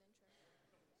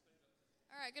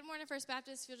right, good morning, First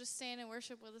Baptist. If you'll just stand and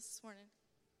worship with us this morning.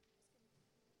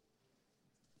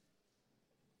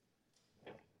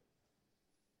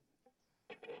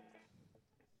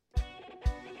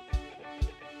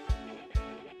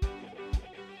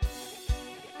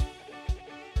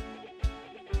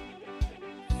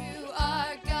 You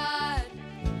are God,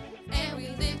 and we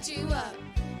lift you up.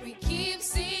 We keep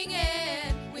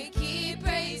singing, we keep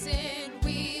praising,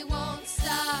 we won't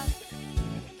stop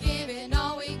giving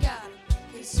all we got,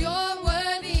 'cause you're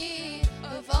worthy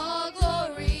of all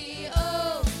glory.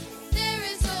 Oh, there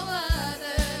is no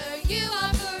other, you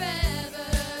are forever,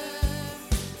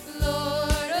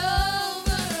 Lord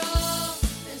over all.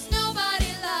 There's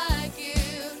nobody like you,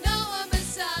 no one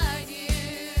beside you.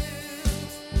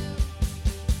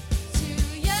 To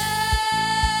you,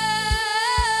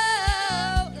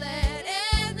 let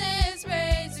endless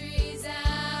praise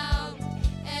resound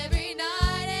every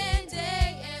night and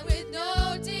day, and with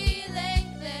no delay,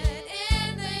 let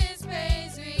endless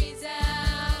praise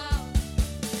resound.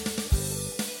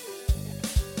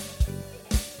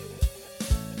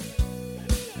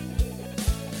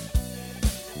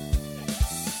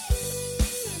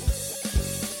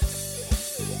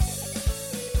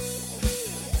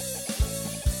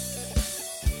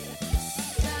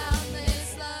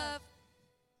 Boundless love,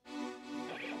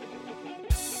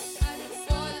 right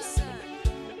before the sun,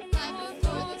 right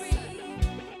before the sun.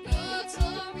 Your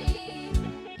glory,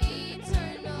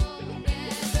 eternal,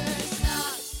 never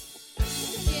stops.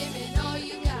 Giving all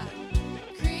you got,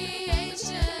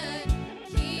 creation,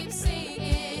 keep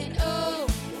singing. Oh,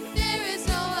 there is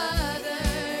no other,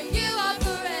 you are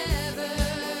forever,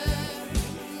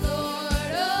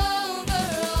 Lord over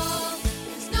all.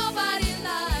 There's nobody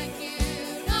like you,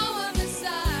 no one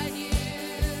beside you.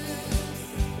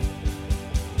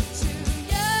 To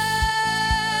you,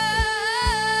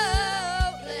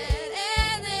 let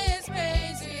endless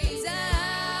praise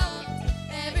resound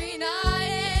every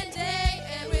night and day,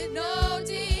 and with no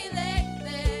delay,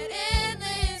 let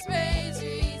endless praise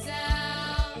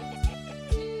resound.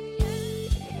 To you,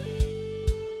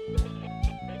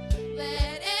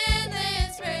 let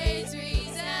endless praise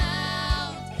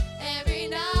resound every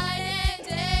night and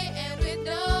day, and with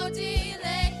no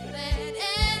delay, let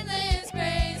endless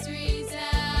praise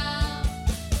resound.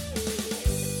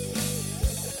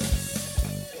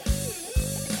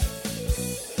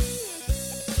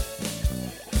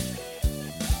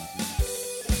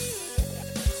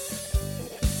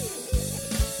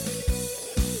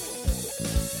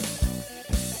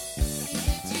 We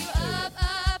lift you up,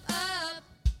 up, up.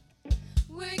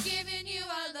 We're giving you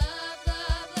our love,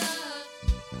 love, love,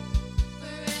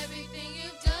 for everything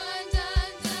you've done,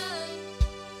 done, done.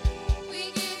 We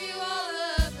give you all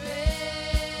the praise.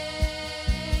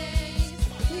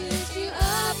 We lift you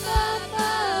up, up,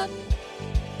 up.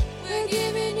 We're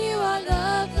giving you our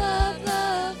love, love,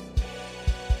 love,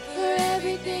 for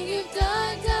everything you've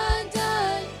done, done,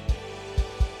 done.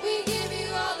 We give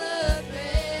you all the praise.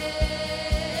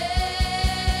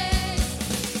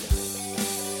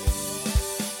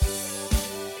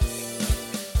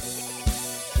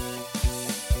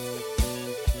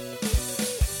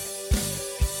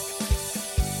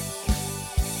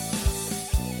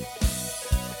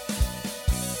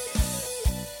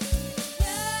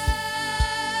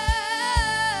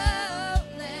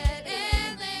 Let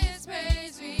endless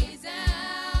praise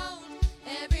resound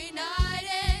every night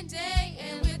and day,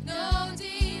 and with no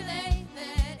delay,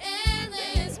 let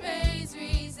endless praise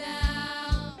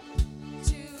resound.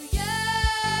 To you,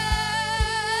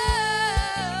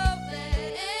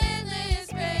 let endless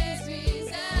praise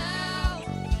resound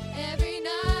every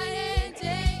night and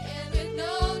day, and with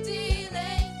no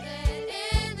delay, let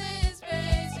endless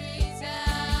praise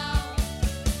resound.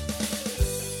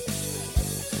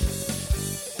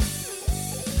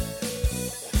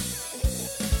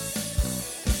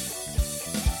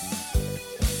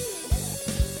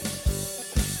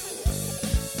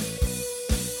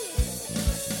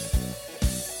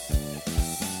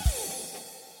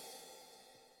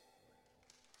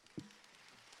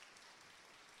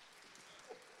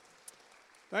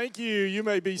 Thank you. You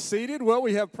may be seated. Well,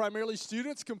 we have primarily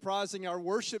students comprising our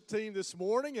worship team this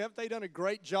morning. Haven't they done a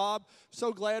great job?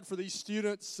 So glad for these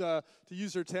students to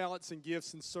use their talents and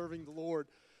gifts in serving the Lord.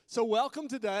 So welcome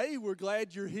today. We're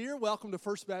glad you're here. Welcome to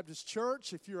First Baptist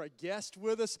Church. If you're a guest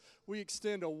with us, we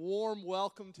extend a warm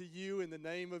welcome to you in the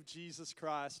name of Jesus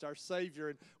Christ, our Savior.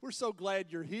 And we're so glad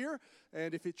you're here.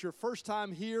 And if it's your first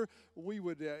time here, we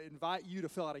would invite you to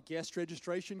fill out a guest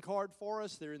registration card for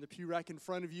us. They're in the pew rack in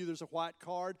front of you. There's a white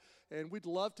card. And we'd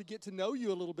love to get to know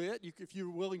you a little bit. If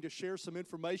you're willing to share some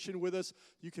information with us,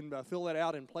 you can fill that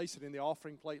out and place it in the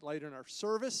offering plate later in our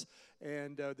service.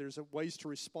 And there's ways to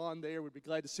respond there. We'd be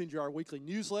glad to send you our weekly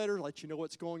newsletter, let you know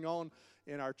what's going on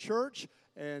in our church.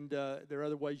 And there are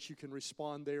other ways you can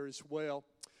respond there as well.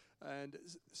 And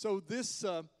so this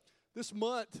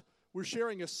month, we're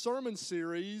sharing a sermon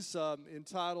series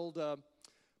entitled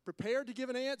Prepared to Give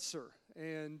an Answer.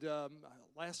 And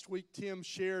last week, Tim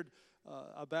shared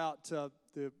about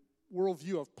the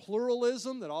worldview of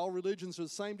pluralism, that all religions are the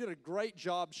same. Did a great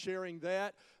job sharing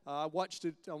that. I watched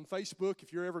it on Facebook.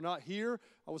 If you're ever not here,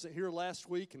 I wasn't here last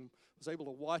week and was able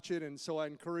to watch it. And so I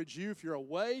encourage you, if you're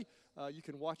away, you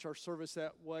can watch our service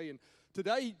that way. And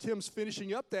today, Tim's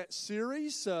finishing up that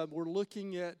series. We're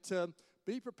looking at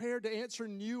be prepared to answer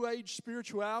New Age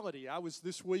spirituality. I was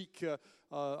this week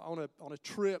on a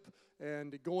trip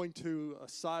and going to a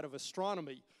site of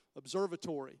astronomy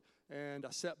observatory. And I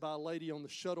sat by a lady on the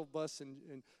shuttle bus,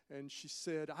 and she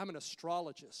said, I'm an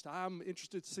astrologist. I'm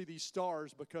interested to see these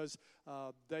stars because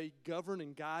they govern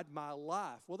and guide my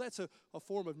life. Well, that's a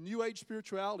form of New Age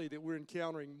spirituality that we're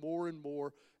encountering more and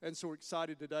more. And so we're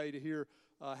excited today to hear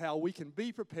how we can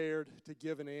be prepared to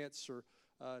give an answer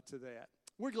to that.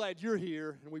 We're glad you're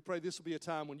here, and we pray this will be a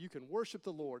time when you can worship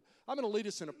the Lord. I'm going to lead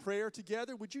us in a prayer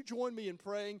together. Would you join me in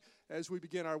praying as we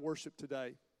begin our worship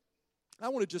today? I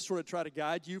want to just sort of try to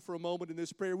guide you for a moment in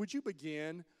this prayer. Would you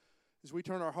begin, as we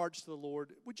turn our hearts to the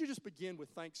Lord, would you just begin with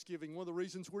thanksgiving? One of the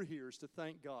reasons we're here is to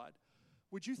thank God.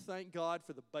 Would you thank God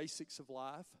for the basics of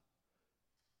life?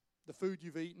 The food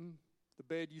you've eaten, the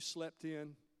bed you slept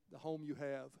in, the home you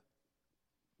have.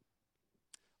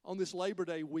 On this Labor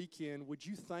Day weekend, would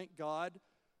you thank God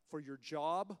for your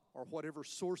job or whatever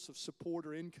source of support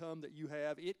or income that you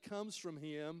have? It comes from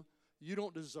Him. You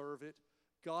don't deserve it.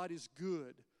 God is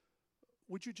good.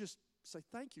 Would you just say,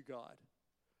 thank you, God?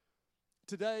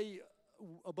 Today,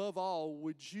 above all,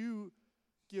 would you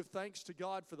give thanks to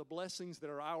God for the blessings that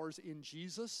are ours in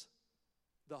Jesus,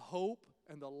 the hope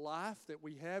and the life that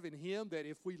we have in Him, that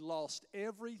if we lost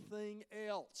everything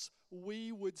else,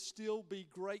 we would still be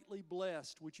greatly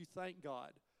blessed? Would you thank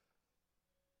God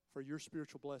for your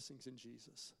spiritual blessings in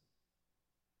Jesus?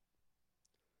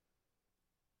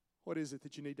 What is it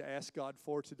that you need to ask God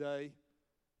for today?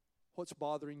 What's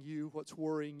bothering you? What's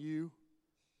worrying you?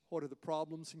 What are the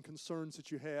problems and concerns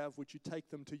that you have? Would you take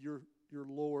them to your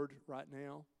Lord right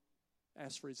now?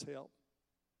 Ask for His help.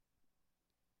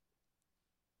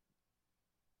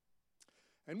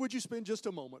 And would you spend just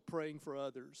a moment praying for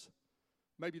others?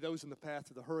 Maybe those in the path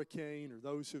of the hurricane, or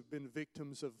those who've been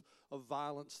victims of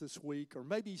violence this week, or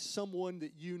maybe someone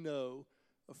that you know,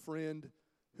 a friend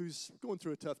who's going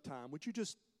through a tough time. Would you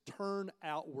just turn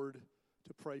outward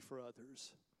to pray for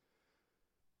others?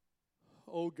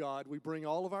 Oh God, we bring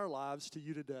all of our lives to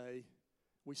you today.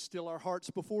 We still our hearts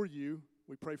before you.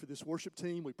 We pray for this worship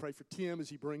team. We pray for Tim as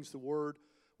he brings the word.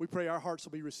 We pray our hearts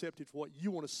will be receptive to what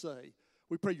you want to say.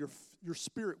 We pray your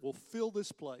Spirit will fill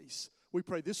this place. We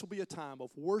pray this will be a time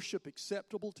of worship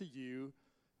acceptable to you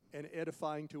and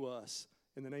edifying to us.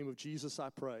 In the name of Jesus, I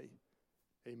pray.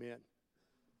 Amen.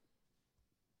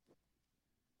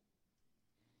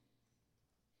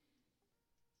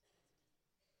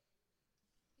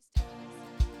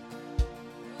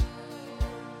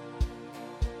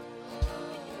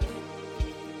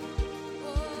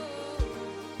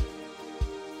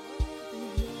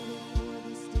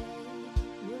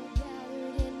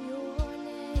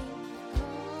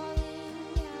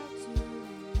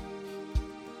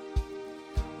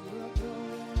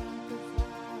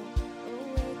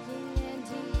 Awakening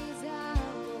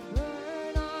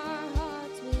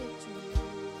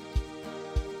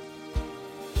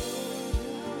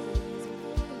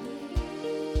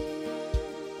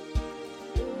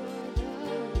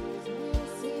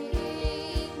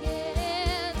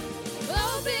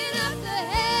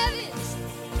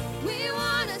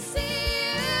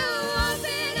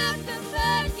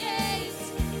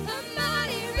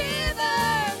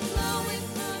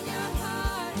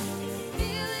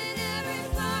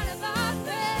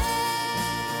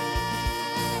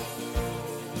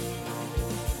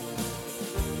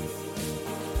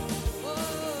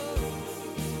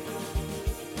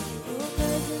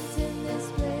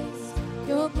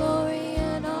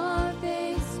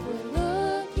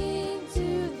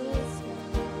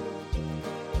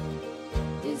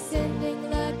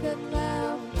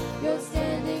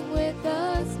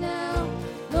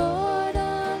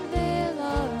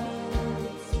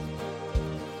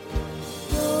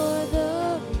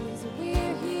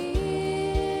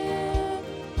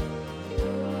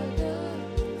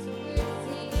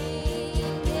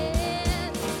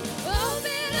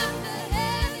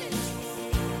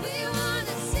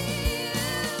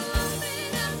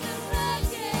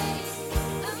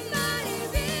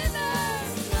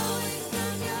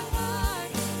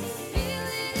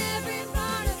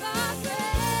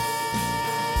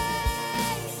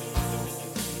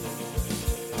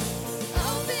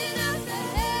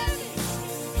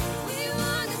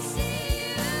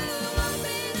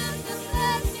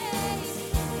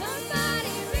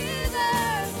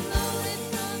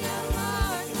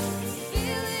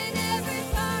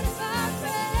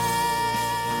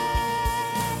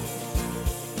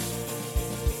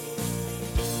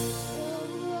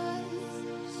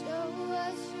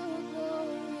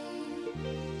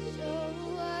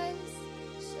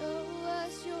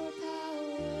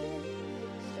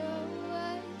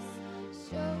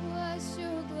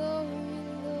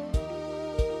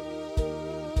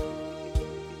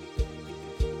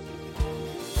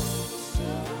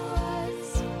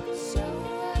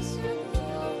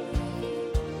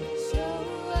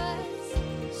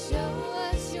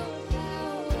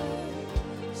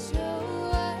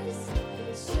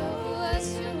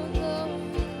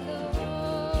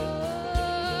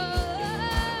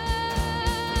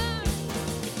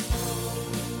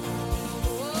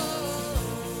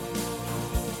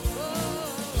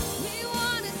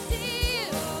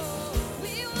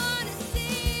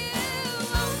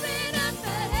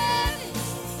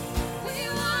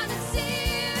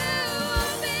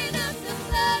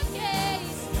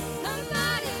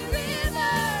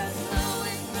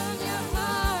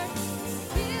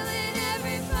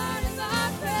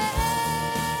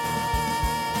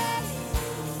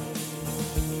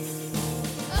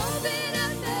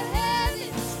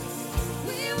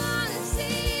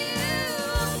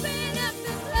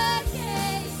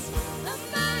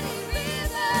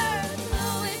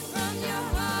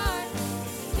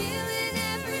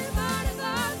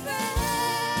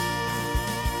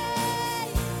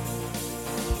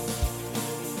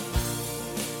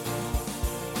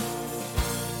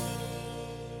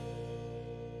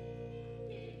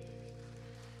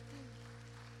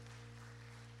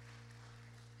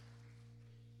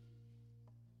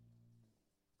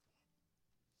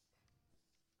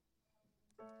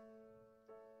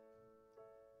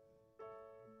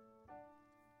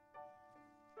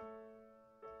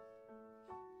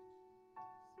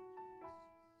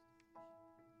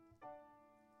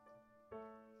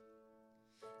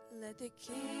Let the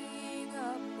King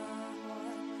of my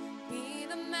heart be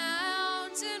the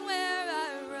mountain where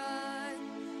I run,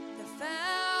 the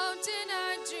fountain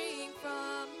I drink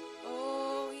from.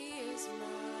 Oh, he is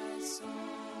my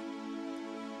song.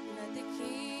 Let the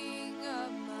King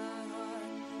of my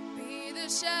heart be the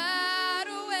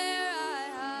shadow where I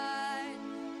hide,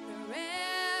 the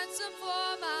ransom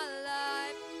for my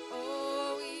life.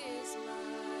 Oh, he is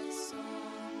my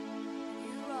song.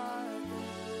 You are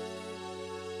good,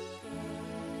 good.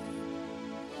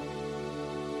 Oh,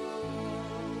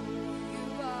 you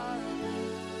are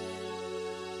good,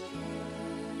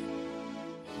 good.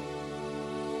 Oh,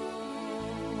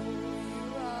 you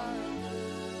are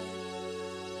good,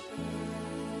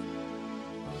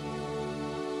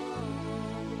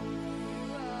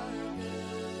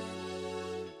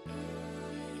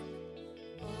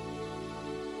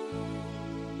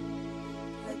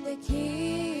 Let the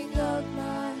King of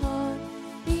my heart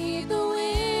be the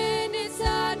wind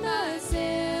inside my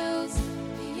sails,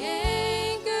 the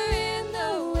anchor in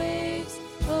the waves.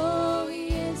 Oh, he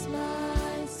is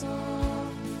my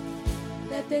song.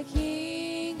 Let the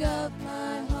King of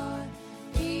my heart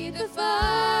be the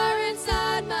fire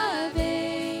inside my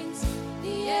veins,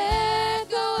 the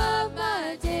echo of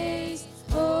my days.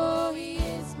 Oh, he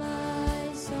is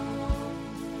my song.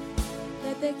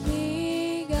 Let the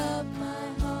King of my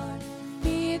heart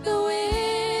be the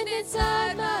wind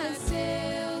inside my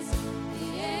sails,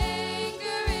 the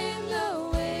anchor in the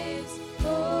waves.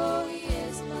 Oh, he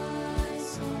is my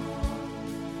song.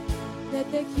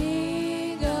 Let the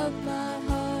King of my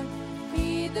heart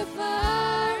be the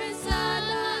fire inside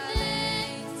my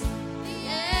veins, the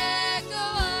echo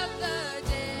of the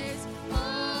days.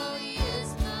 Oh, he is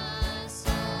my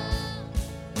song.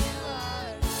 You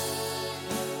are good.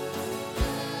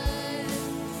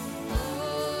 Oh,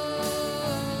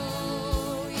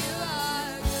 you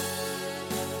are good,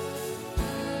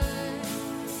 good.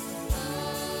 Oh,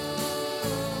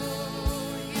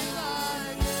 you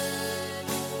are good,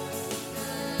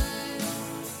 good.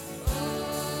 Oh,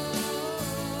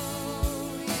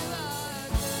 you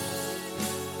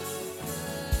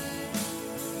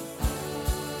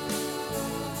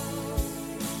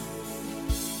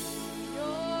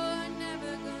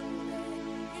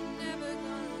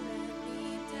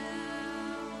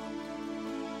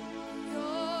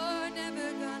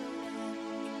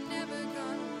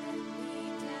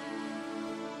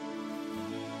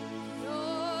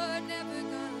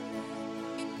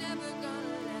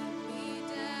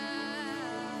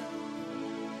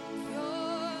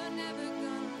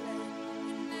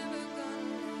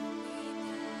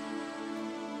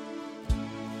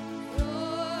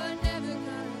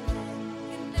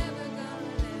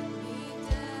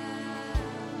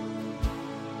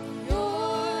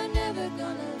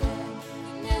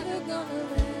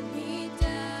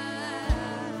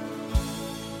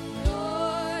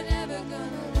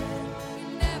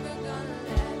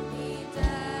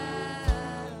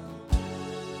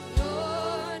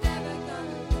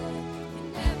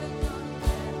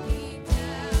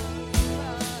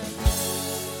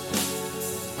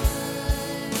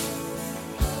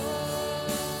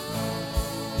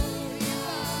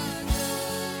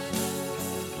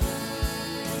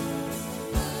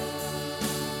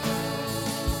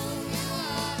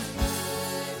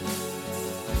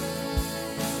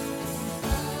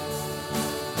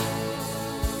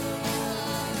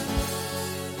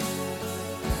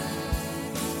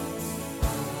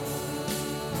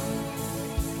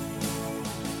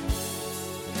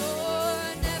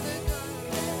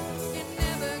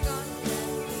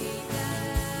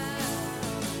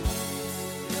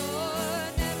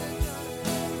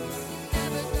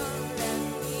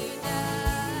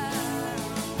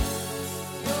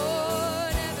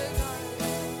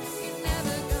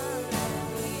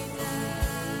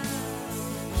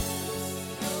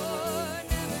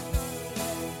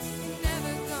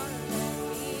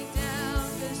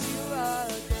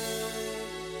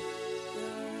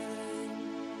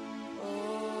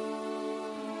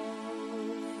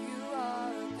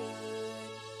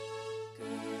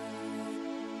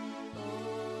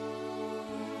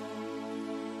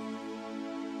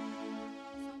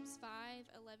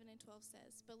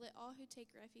But let all who take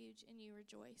refuge in you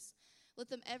rejoice. Let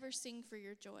them ever sing for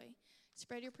your joy.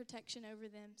 Spread your protection over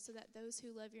them, so that those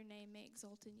who love your name may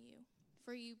exult in you.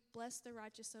 For you bless the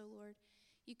righteous, O Lord.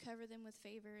 You cover them with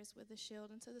favor as with a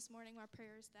shield. And so this morning, my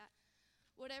prayer is that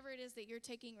whatever it is that you're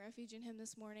taking refuge in him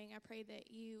this morning, I pray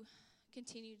that you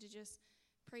continue to just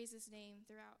praise his name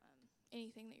throughout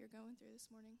anything that you're going through this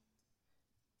morning.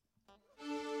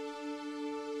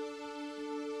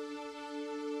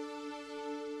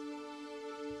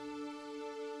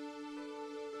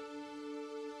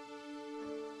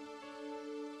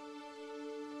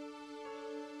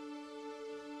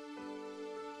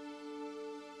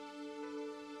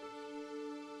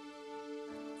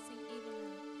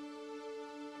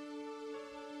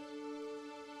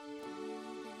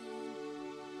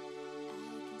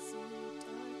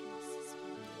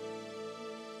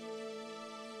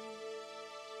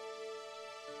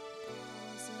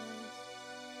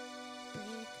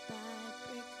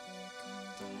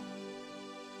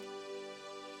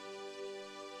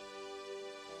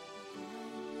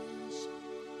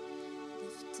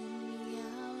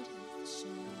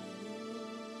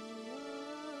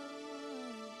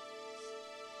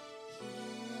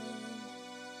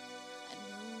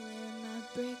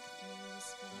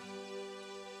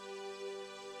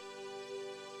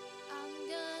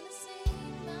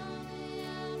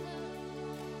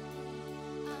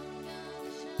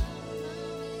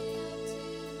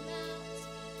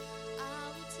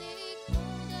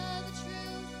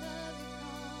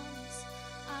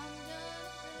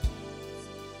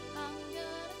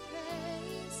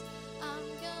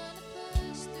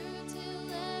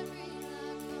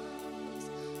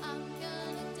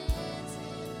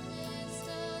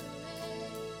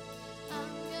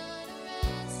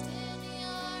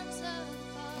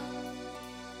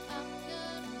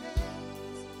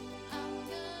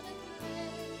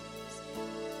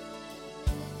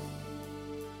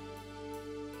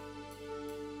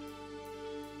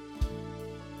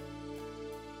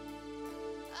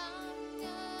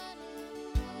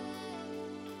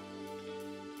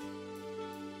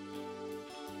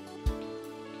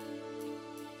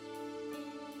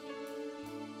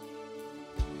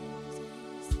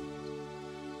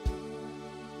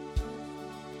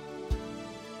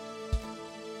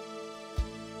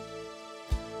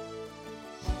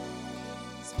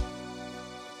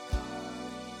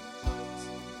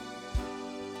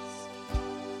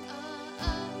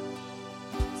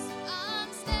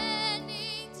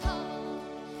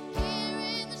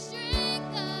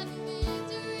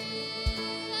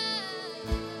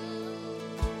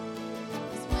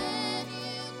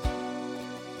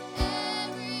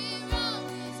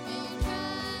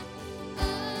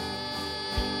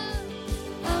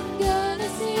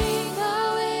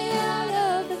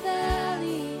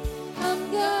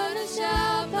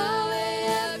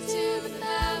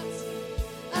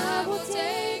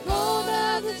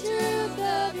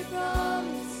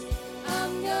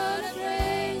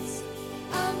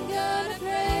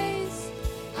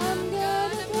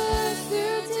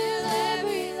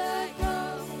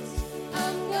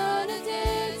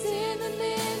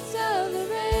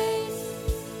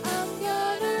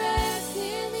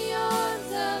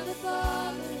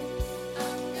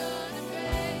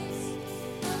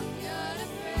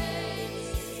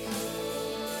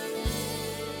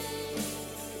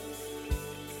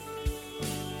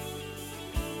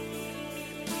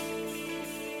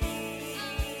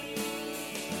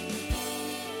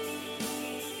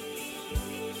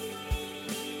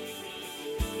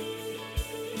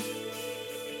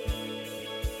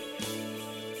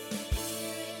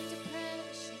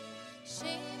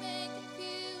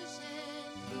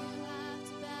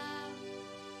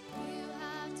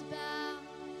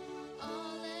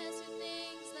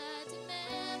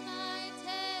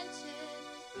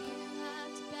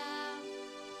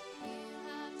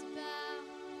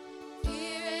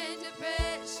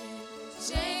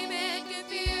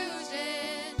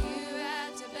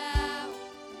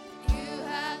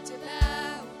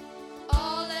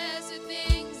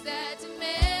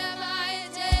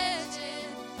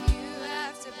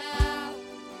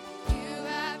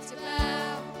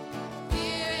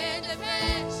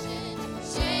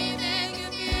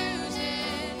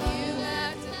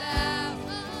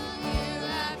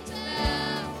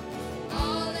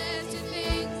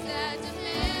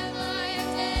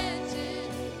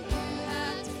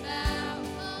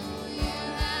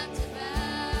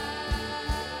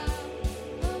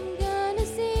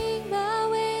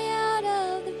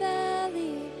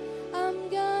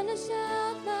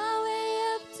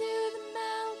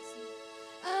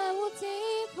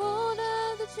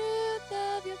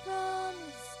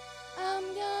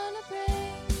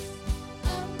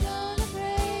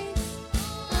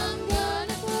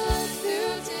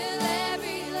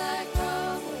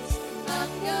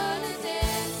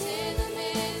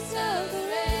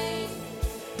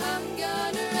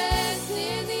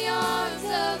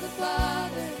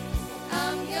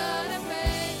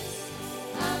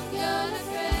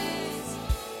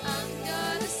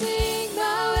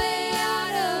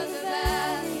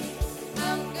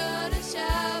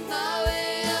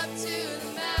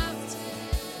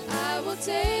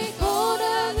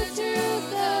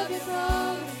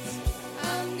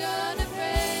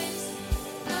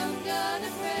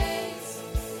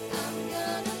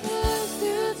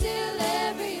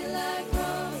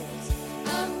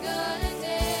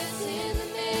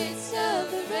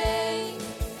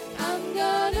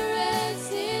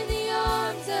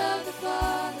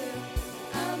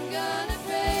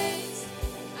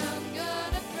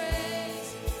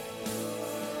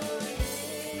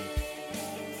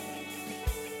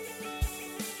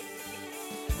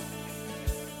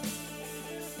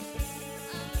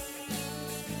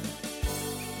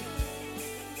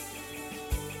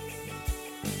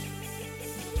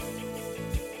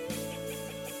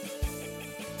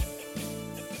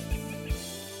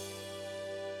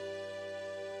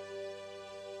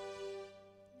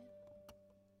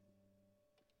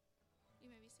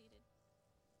 seated.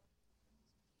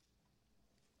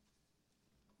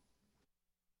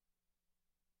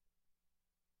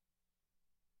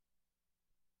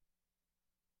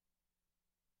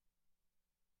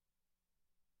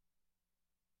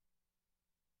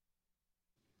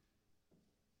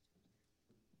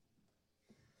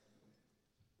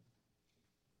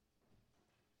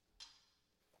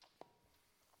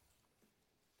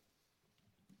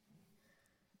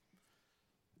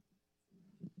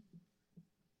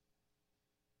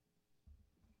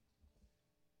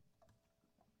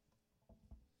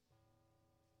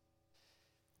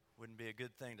 Wouldn't be a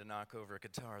good thing to knock over a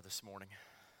guitar this morning.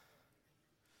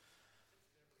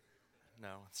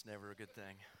 No, it's never a good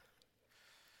thing.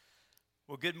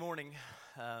 Well, good morning.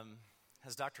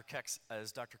 As Dr. Cox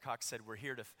said, we're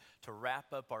here to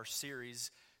wrap up our series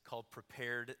called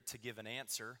Prepared to Give an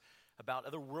Answer about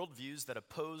other worldviews that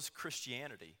oppose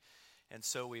Christianity. And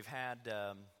so we've had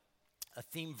a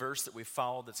theme verse that we've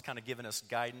followed that's kind of given us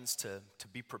guidance to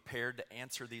be prepared to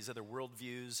answer these other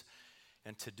worldviews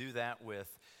and to do that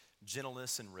with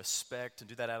gentleness and respect, and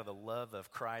do that out of the love of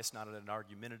Christ, not in an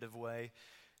argumentative way.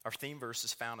 Our theme verse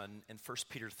is found in 1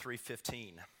 Peter 3:15,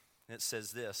 and it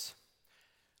says this: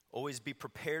 "Always be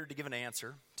prepared to give an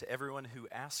answer to everyone who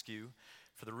asks you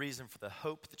for the reason for the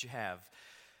hope that you have,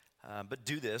 but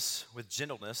do this with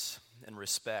gentleness and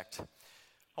respect."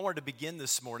 I wanted to begin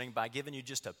this morning by giving you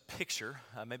just a picture.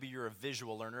 Maybe you're a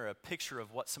visual learner, a picture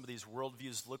of what some of these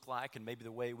worldviews look like, and maybe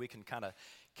the way we can kind of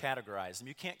categorize them.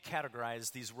 You can't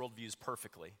categorize these worldviews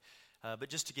perfectly, but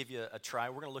just to give you a try,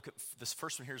 we're going to look at this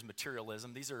first one here is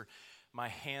materialism. These are my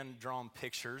hand-drawn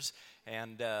pictures,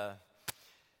 and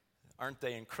aren't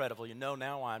they incredible? You know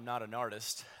now I'm not an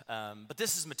artist, but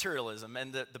this is materialism,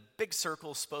 and the big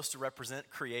circle is supposed to represent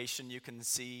creation. You can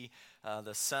see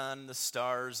the sun, the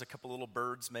stars, a couple little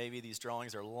birds maybe. These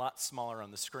drawings are a lot smaller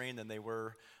on the screen than they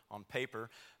were on paper.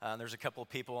 There's a couple of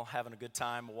people having a good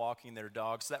time walking their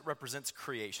dogs. So that represents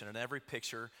creation. In every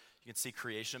picture, you can see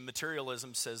creation.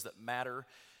 Materialism says that matter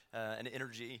and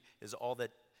energy is all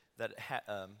that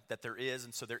there is,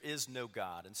 and so there is no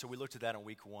God. And so we looked at that in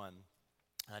week 1.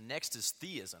 Next is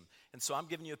theism. And so I'm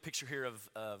giving you a picture here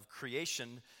of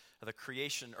creation, of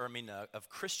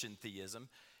Christian theism.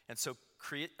 And so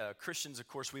Christians, of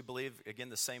course, we believe, again,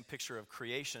 the same picture of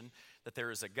creation, that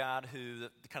there is a God who,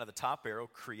 kind of the top arrow,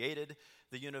 created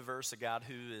the universe, a God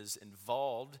who is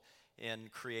involved in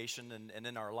creation and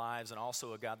in our lives, and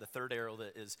also a God, the third arrow,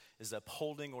 that is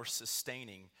upholding or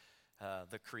sustaining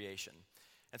the creation.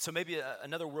 And so maybe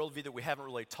another worldview that we haven't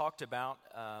really talked about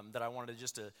that I wanted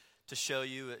just to show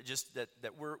you, just that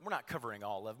we're not covering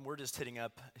all of them. We're just hitting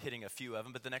a few of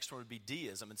them. But the next one would be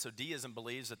deism. And so deism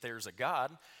believes that there's a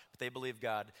God, but they believe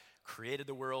God created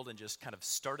the world and just kind of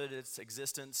started its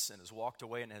existence and has walked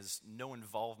away and has no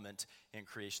involvement in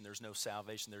creation. There's no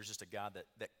salvation. There's just a God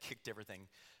that kicked everything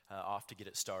off to get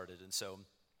it started. And so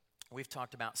we've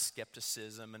talked about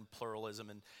skepticism and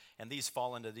pluralism, and these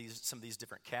fall into some of these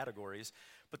different categories.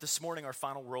 But this morning, our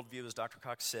final worldview, as Dr.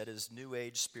 Cox said, is New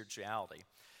Age spirituality.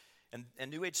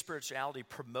 And New Age spirituality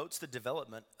promotes the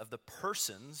development of the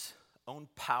person's own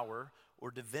power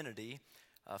or divinity,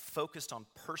 focused on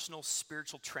personal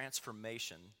spiritual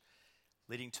transformation,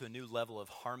 leading to a new level of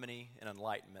harmony and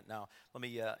enlightenment. Now, let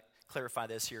me clarify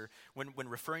this here. When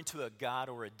referring to a God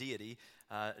or a deity,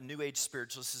 New Age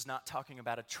spiritualist is not talking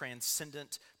about a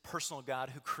transcendent personal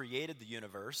God who created the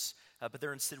universe, but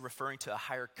they're instead referring to a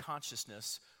higher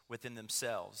consciousness within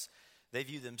themselves. They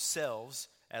view themselves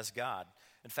as God.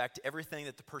 In fact, everything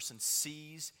that the person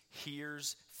sees,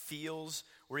 hears, feels,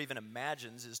 or even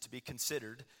imagines is to be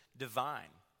considered divine.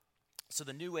 So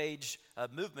the New Age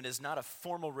movement is not a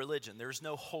formal religion. There's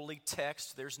no holy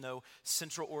text. There's no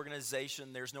central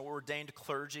organization. There's no ordained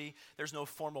clergy. There's no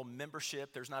formal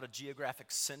membership. There's not a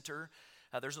geographic center.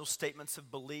 There's no statements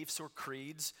of beliefs or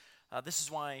creeds. This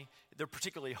is why they're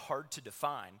particularly hard to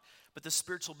define. But the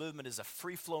spiritual movement is a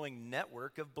free-flowing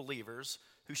network of believers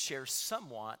who share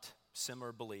somewhat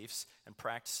similar beliefs and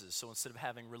practices. So instead of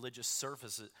having religious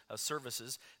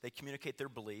services, they communicate their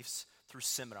beliefs through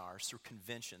seminars, through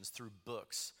conventions, through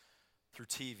books, through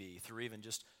TV, through even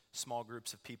just small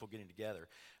groups of people getting together.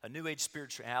 A New Age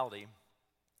spirituality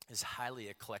is highly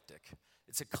eclectic.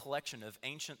 It's a collection of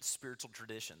ancient spiritual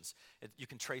traditions. You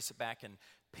can trace it back in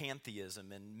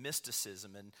pantheism and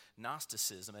mysticism and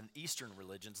Gnosticism and Eastern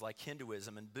religions like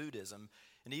Hinduism and Buddhism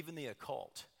and even the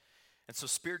occult. And so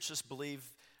spiritualists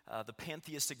believe the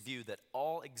pantheistic view that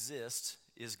all exists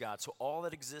is God. So all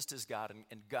that exists is God,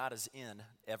 and God is in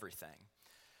everything.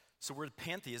 So where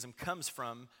pantheism comes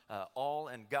from, all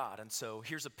and God. And so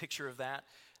here's a picture of that.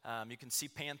 You can see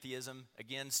pantheism,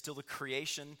 again, still the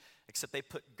creation, except they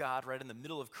put God right in the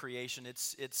middle of creation.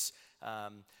 It's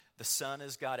the sun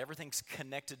is God. Everything's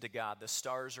connected to God. The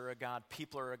stars are a God.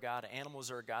 People are a God. Animals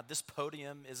are a God. This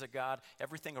podium is a God.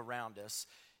 Everything around us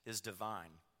is divine.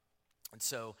 And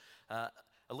so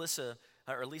Lisa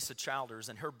Childers,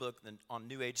 in her book on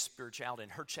New Age spirituality, in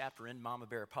her chapter in Mama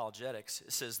Bear Apologetics,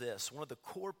 it says this: one of the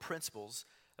core principles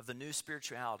of the new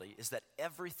spirituality is that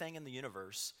everything in the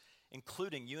universe,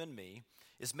 including you and me,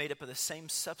 is made up of the same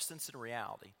substance and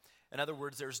reality. In other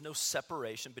words, there's no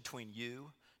separation between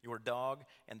you, your dog,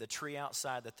 and the tree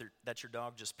outside that your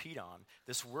dog just peed on.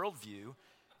 This worldview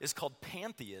is called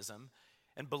pantheism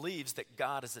and believes that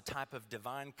God is a type of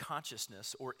divine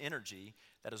consciousness or energy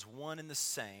that is one and the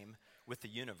same with the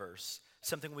universe,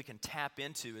 something we can tap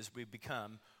into as we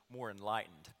become more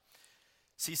enlightened.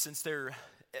 See, since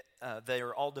they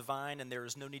are all divine and there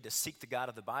is no need to seek the God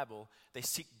of the Bible, they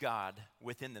seek God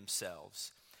within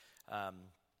themselves.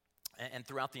 And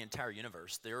throughout the entire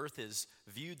universe, the earth is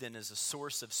viewed then as a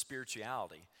source of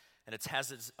spirituality. And it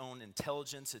has its own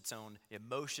intelligence, its own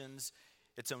emotions,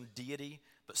 its own deity.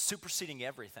 But superseding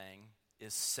everything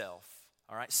is self.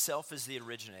 All right? Self is the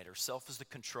originator. Self is the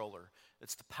controller.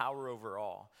 It's the power over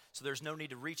all. So there's no need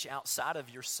to reach outside of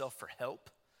yourself for help.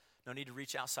 No need to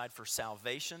reach outside for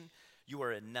salvation. You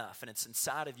are enough, and it's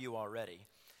inside of you already.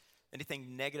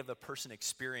 Anything negative a person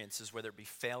experiences, whether it be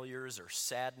failures or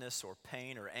sadness or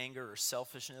pain or anger or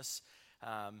selfishness,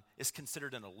 is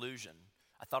considered an illusion.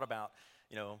 I thought about,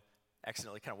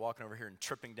 accidentally kind of walking over here and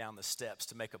tripping down the steps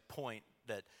to make a point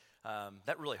that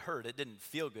really hurt. It didn't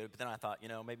feel good, but then I thought,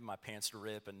 maybe my pants would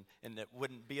rip and it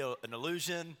wouldn't be an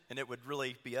illusion and it would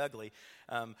really be ugly.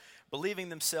 Believing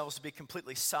themselves to be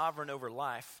completely sovereign over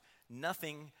life,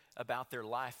 nothing about their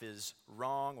life is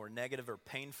wrong or negative or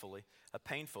painful.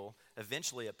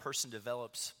 Eventually, a person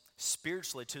develops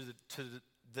spiritually to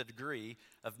the degree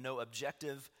of no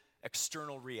objective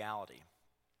external reality.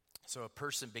 So a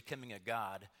person becoming a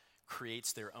god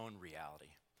creates their own reality.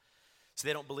 So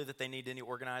they don't believe that they need any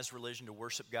organized religion to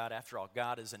worship God. After all,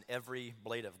 God is in every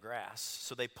blade of grass.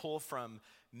 So they pull from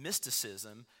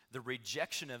mysticism the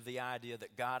rejection of the idea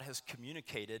that God has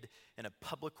communicated in a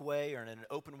public way or in an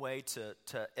open way to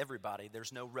everybody.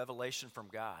 There's no revelation from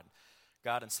God.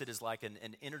 God instead is like an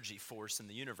energy force in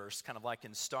the universe, kind of like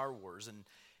in Star Wars.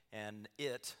 And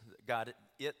it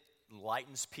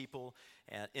enlightens people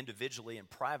individually and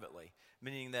privately,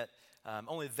 meaning that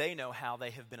only they know how they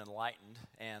have been enlightened,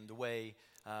 and the way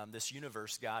this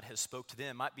universe God has spoke to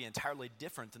them might be entirely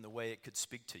different than the way it could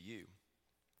speak to you.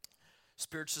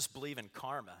 Spiritualists believe in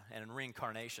karma and in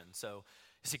reincarnation. So,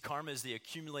 you see, karma is the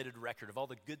accumulated record of all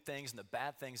the good things and the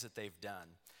bad things that they've done.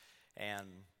 And,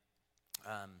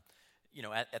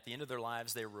 at the end of their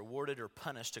lives, they're rewarded or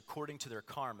punished according to their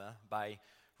karma by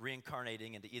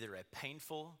reincarnating into either a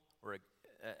painful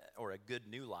or a good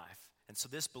new life. And so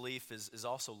this belief is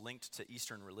also linked to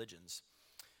Eastern religions.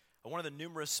 One of the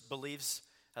numerous beliefs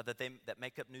that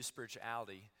make up new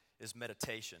spirituality is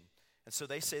meditation. And so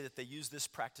they say that they use this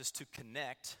practice to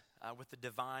connect with the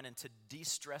divine and to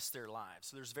de-stress their lives.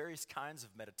 So there's various kinds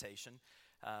of meditation.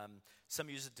 Some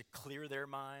use it to clear their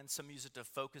minds. Some use it to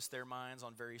focus their minds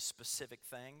on very specific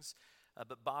things.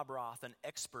 But Bob Roth, an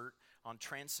expert on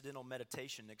transcendental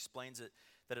meditation, explains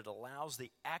that it allows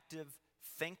the active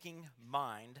thinking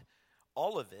mind,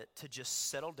 all of it, to just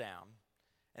settle down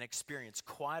and experience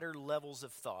quieter levels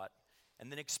of thought,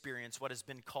 and then experience what has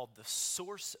been called the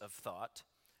source of thought,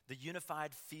 the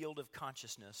unified field of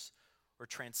consciousness, or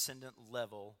transcendent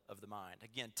level of the mind.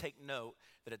 Again, take note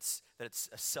that it's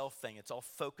a self thing. It's all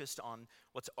focused on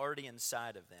what's already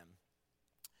inside of them.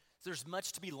 So there's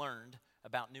much to be learned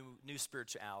about new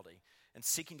spirituality, and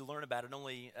seeking to learn about it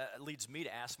only leads me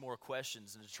to ask more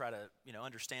questions and to try to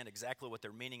understand exactly what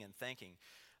they're meaning and thinking.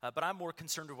 But I'm more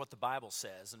concerned with what the Bible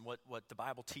says and what the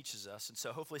Bible teaches us. And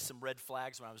so hopefully some red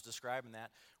flags when I was describing that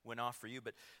went off for you.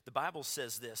 But the Bible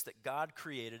says this, that God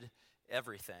created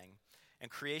everything,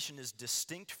 and creation is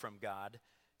distinct from God,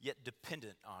 yet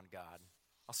dependent on God.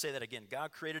 I'll say that again.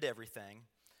 God created everything,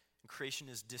 and creation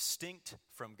is distinct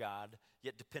from God,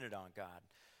 yet dependent on God.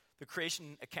 The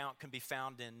creation account can be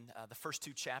found in the first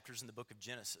two chapters in the book of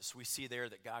Genesis. We see there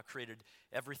that God created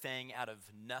everything out of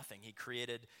nothing. He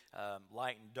created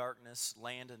light and darkness,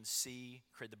 land and sea,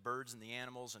 created the birds and the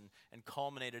animals, and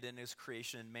culminated in his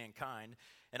creation in mankind.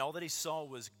 And all that he saw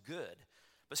was good.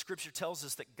 But Scripture tells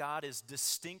us that God is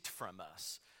distinct from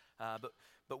us.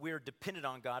 But we are dependent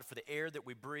on God for the air that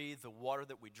we breathe, the water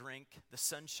that we drink, the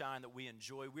sunshine that we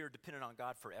enjoy. We are dependent on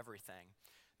God for everything.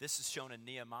 This is shown in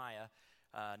Nehemiah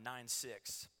 9:6.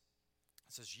 It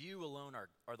says, "You alone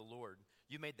are the Lord.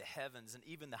 You made the heavens and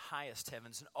even the highest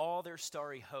heavens and all their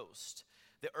starry host,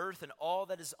 the earth and all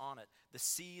that is on it, the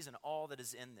seas and all that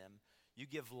is in them. You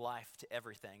give life to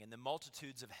everything, and the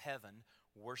multitudes of heaven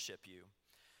worship you.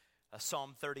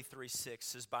 Psalm 33:6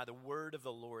 says, by the word of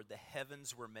the Lord the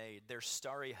heavens were made, their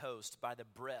starry host by the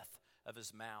breath of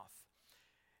his mouth.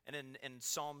 And in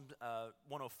Psalm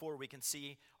 104, we can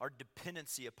see our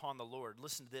dependency upon the Lord.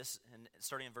 Listen to this,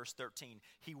 starting in verse 13.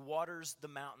 He waters the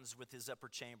mountains with his upper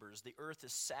chambers. The earth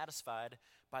is satisfied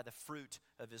by the fruit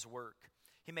of his work.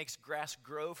 He makes grass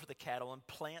grow for the cattle and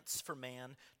plants for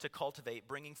man to cultivate,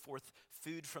 bringing forth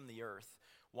food from the earth,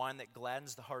 wine that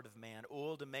gladdens the heart of man,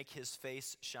 oil to make his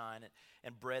face shine,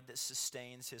 and bread that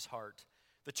sustains his heart.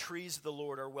 The trees of the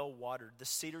Lord are well watered, the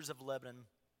cedars of Lebanon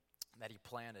that he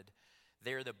planted.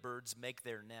 There the birds make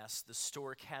their nests. The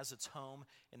stork has its home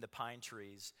in the pine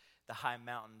trees. The high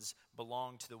mountains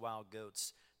belong to the wild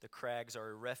goats. The crags are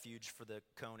a refuge for the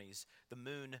conies. The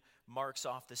moon marks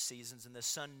off the seasons, and the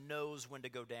sun knows when to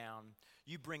go down.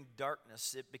 You bring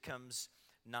darkness, it becomes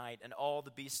night, and all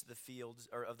the beasts of the fields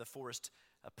or of the forest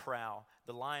prowl.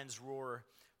 The lions roar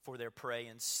for their prey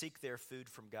and seek their food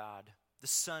from God. The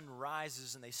sun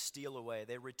rises and they steal away.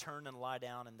 They return and lie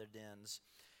down in their dens.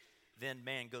 Then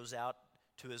man goes out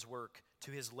to his work, to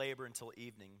his labor until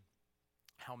evening.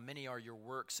 How many are your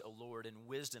works, O Lord? In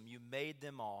wisdom you made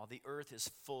them all. The earth is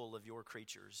full of your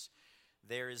creatures.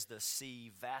 There is the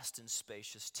sea, vast and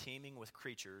spacious, teeming with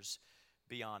creatures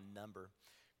beyond number.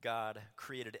 God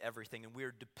created everything, and we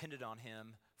are dependent on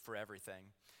him for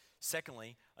everything.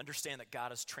 Secondly, understand that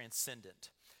God is transcendent.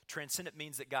 Transcendent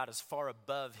means that God is far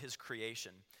above his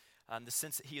creation, in the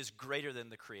sense that he is greater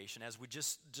than the creation. As we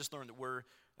just learned that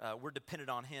we're dependent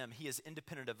on him. He is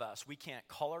independent of us. We can't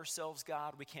call ourselves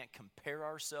God. We can't compare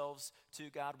ourselves to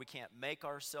God. We can't make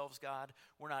ourselves God.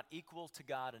 We're not equal to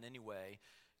God in any way.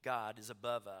 God is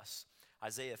above us.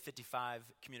 Isaiah 55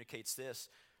 communicates this,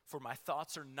 for my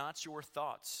thoughts are not your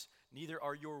thoughts, neither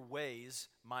are your ways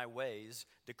my ways,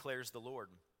 declares the Lord.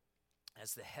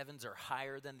 As the heavens are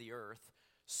higher than the earth,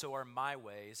 so are my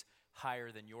ways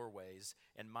higher than your ways,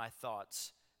 and my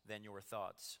thoughts than your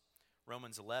thoughts.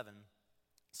 Romans 11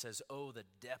 says, oh, the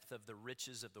depth of the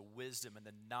riches of the wisdom and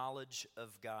the knowledge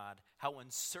of God, how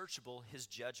unsearchable his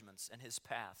judgments and his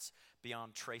paths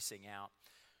beyond tracing out.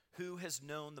 Who has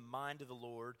known the mind of the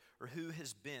Lord, or who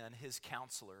has been his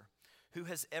counselor? Who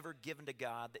has ever given to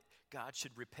God that God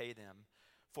should repay them?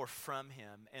 For from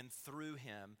him and through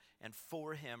him and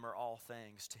for him are all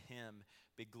things. To him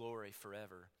be glory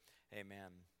forever.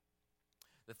 Amen.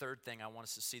 The third thing I want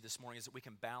us to see this morning is that we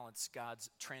can balance God's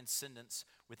transcendence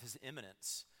with his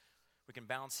immanence. We can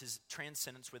balance his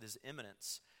transcendence with his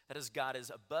immanence. That is, God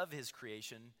is above his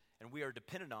creation and we are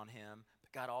dependent on him,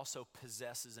 but God also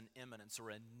possesses an immanence or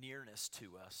a nearness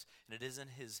to us. And it is in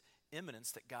his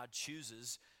immanence that God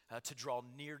chooses to draw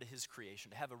near to his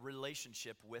creation, to have a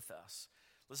relationship with us.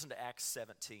 Listen to Acts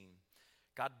 17.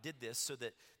 God did this so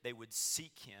that they would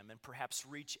seek him and perhaps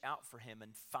reach out for him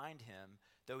and find him,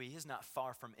 though he is not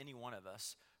far from any one of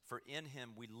us, for in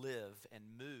him we live and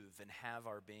move and have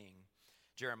our being.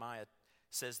 Jeremiah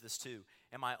says this too.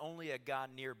 Am I only a God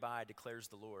nearby, declares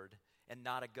the Lord, and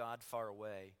not a God far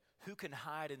away? Who can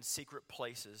hide in secret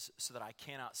places so that I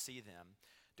cannot see them,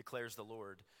 declares the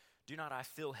Lord. Do not I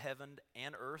fill heaven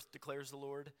and earth, declares the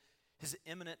Lord? His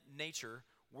immanent nature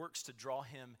works to draw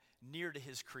him near to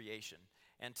his creation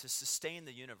and to sustain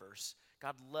the universe.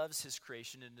 God loves his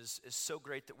creation and is so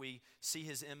great that we see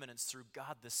his immanence through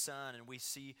God the Son, and we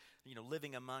see,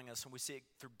 living among us, and we see it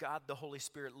through God the Holy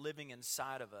Spirit living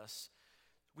inside of us.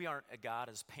 We aren't a God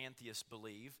as pantheists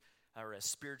believe or as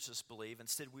spiritualists believe.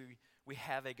 Instead, we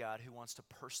have a God who wants to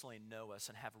personally know us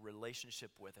and have a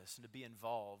relationship with us and to be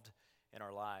involved in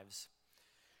our lives.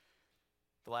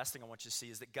 The last thing I want you to see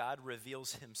is that God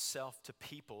reveals himself to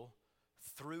people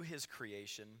through his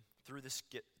creation, through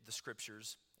the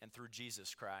scriptures, and through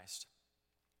Jesus Christ.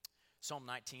 Psalm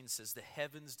 19 says, the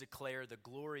heavens declare the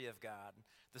glory of God.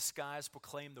 The skies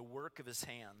proclaim the work of his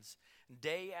hands.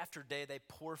 Day after day they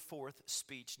pour forth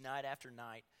speech. Night after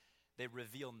night they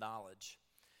reveal knowledge.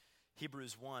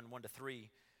 Hebrews 1:1-3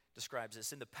 describes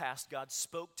this. In the past, God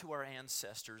spoke to our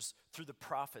ancestors through the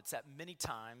prophets at many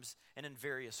times and in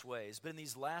various ways. But in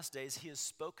these last days, he has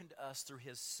spoken to us through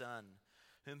his Son,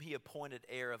 whom he appointed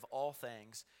heir of all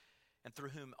things, and through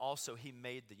whom also he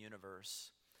made the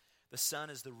universe. The Son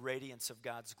is the radiance of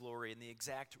God's glory and the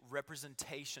exact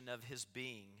representation of his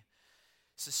being,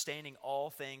 sustaining all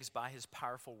things by his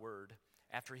powerful word.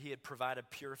 After he had provided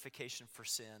purification for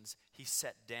sins, he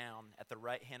sat down at the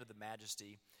right hand of the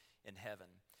majesty in heaven.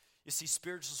 You see,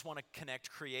 spiritualists want to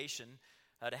connect creation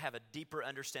to have a deeper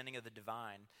understanding of the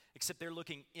divine, except they're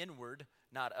looking inward,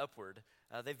 not upward.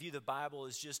 They view the Bible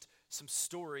as just some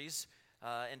stories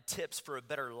and tips for a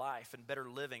better life and better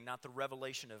living, not the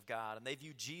revelation of God. And they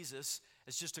view Jesus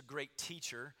as just a great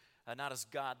teacher, not as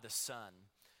God the Son,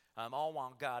 all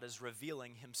while God is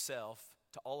revealing himself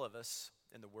to all of us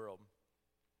in the world.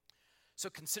 So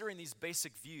considering these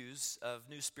basic views of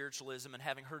New Spiritualism and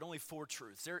having heard only 4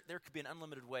 truths, there could be an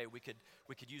unlimited way we could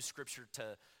use Scripture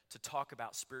to talk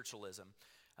about spiritualism.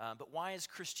 But why is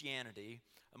Christianity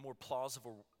a more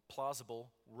plausible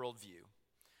worldview?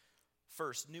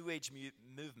 First, New Age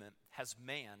movement has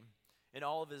man in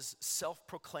all of his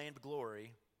self-proclaimed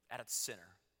glory at its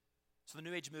center. So the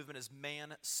New Age movement is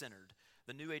man-centered.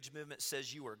 The New Age movement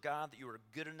says you are God, that you are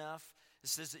good enough. It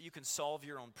says that you can solve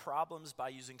your own problems by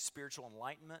using spiritual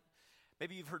enlightenment.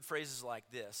 Maybe you've heard phrases like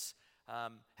this.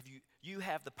 You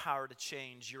have the power to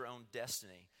change your own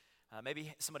destiny.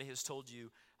 Maybe somebody has told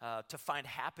you to find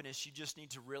happiness, you just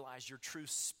need to realize your true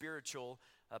spiritual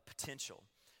potential.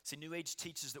 See, New Age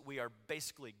teaches that we are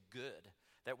basically good,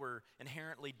 that we're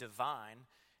inherently divine,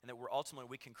 and that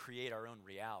we can create our own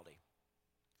reality.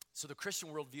 So the Christian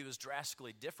worldview is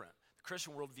drastically different. The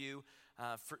Christian worldview,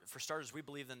 for starters, we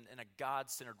believe in a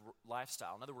God-centered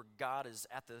lifestyle. In other words, God is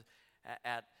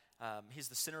He's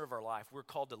the center of our life. We're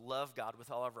called to love God with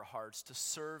all of our hearts, to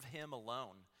serve Him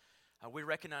alone. We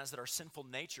recognize that our sinful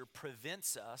nature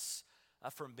prevents us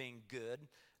from being good,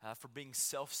 from being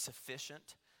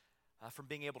self-sufficient, from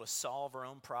being able to solve our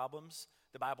own problems.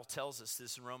 The Bible tells us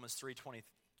this in Romans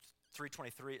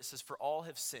 3:23. It says, "For all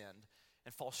have sinned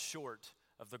and fall short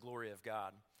of the glory of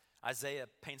God." Isaiah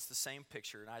paints the same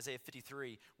picture. In Isaiah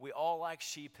 53, "We all like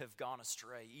sheep have gone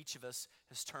astray. Each of us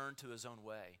has turned to his own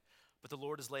way. But the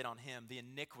Lord has laid on him the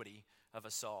iniquity of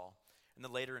us all." And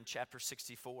then later in chapter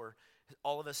 64,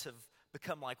 "All of us have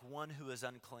become like one who is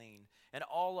unclean, and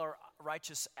all our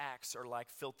righteous acts are like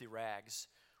filthy rags.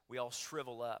 We all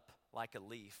shrivel up like a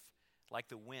leaf. Like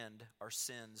the wind, our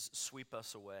sins sweep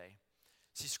us away."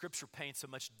 See, Scripture paints a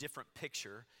much different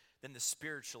picture than the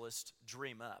spiritualists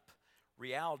dream up.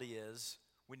 Reality is,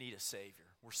 we need a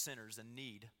Savior. We're sinners in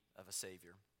need of a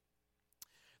Savior.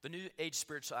 The New Age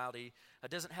spirituality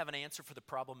doesn't have an answer for the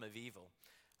problem of evil.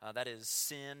 That is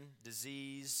sin,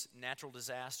 disease, natural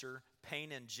disaster,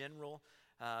 pain in general.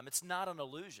 It's not an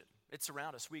illusion. It's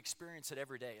around us. We experience it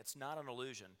every day. It's not an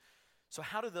illusion. So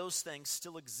how do those things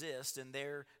still exist in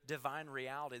their divine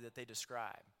reality that they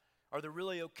describe? Are they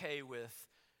really okay with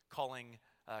calling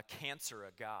cancer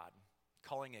a god,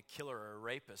 calling a killer or a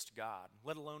rapist God,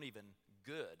 let alone even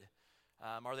good?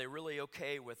 Are they really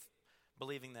okay with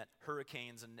believing that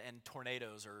hurricanes and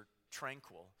tornadoes are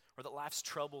tranquil, or that life's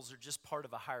troubles are just part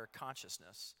of a higher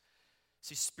consciousness?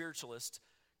 See, spiritualists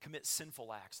commit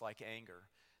sinful acts like anger.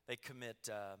 They commit,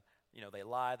 they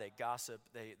lie, they gossip,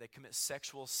 they commit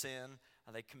sexual sin,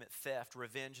 they commit theft,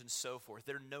 revenge, and so forth.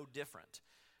 They're no different.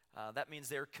 That means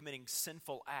they're committing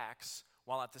sinful acts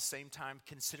while at the same time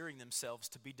considering themselves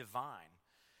to be divine.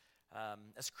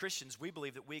 As Christians, we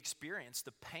believe that we experience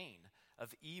the pain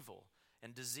of evil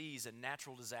and disease and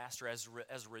natural disaster as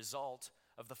a result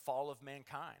of the fall of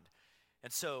mankind.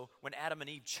 And so when Adam and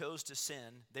Eve chose to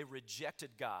sin, they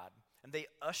rejected God, and they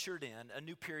ushered in a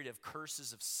new period of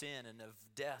curses of sin and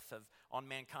of death on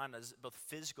mankind, as both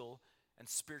physical and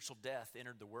spiritual death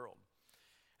entered the world.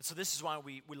 And so this is why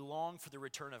we long for the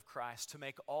return of Christ, to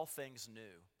make all things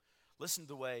new. Listen to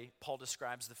the way Paul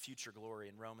describes the future glory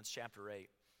in Romans chapter 8.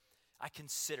 "I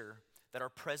consider that our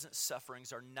present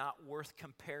sufferings are not worth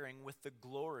comparing with the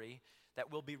glory that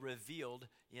will be revealed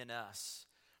in us.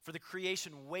 For the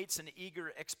creation waits in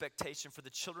eager expectation for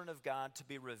the children of God to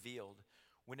be revealed.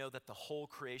 We know that the whole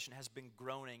creation has been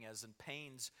groaning as in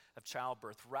pains of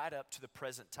childbirth right up to the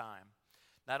present time.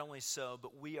 Not only so,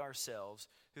 but we ourselves,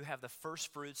 who have the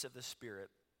first fruits of the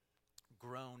Spirit,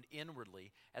 groan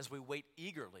inwardly as we wait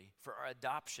eagerly for our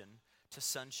adoption to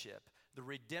sonship, the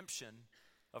redemption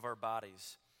of our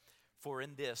bodies. For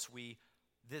in this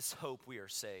hope we are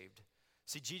saved."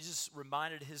 See, Jesus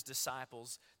reminded his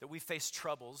disciples that we face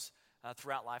troubles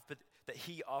throughout life, but that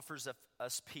he offers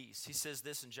us peace. He says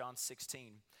this in John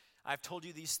 16, "I've told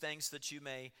you these things so that you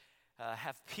may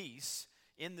have peace.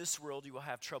 In this world you will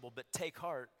have trouble, but take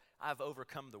heart, I've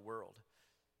overcome the world."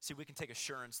 See, we can take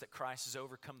assurance that Christ has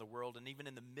overcome the world, and even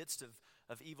in the midst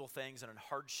of evil things and in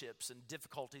hardships and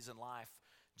difficulties in life,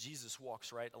 Jesus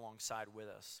walks right alongside with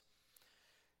us.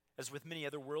 As with many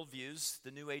other worldviews,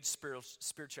 the New Age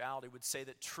spirituality would say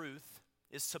that truth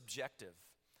is subjective.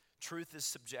 Truth is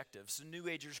subjective. So New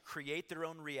Agers create their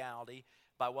own reality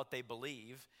by what they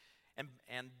believe,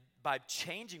 and by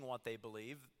changing what they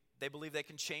believe they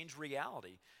can change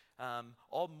reality.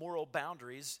 all moral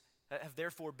boundaries have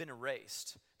therefore been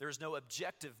erased. There is no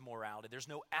objective morality. There's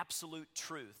no absolute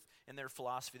truth in their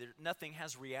philosophy. Nothing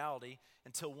has reality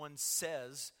until one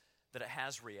says that it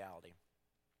has reality.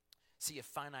 See, a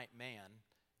finite man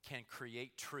can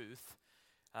create truth.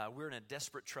 We're in a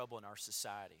desperate trouble in our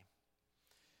society.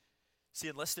 See,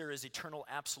 unless there is eternal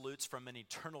absolutes from an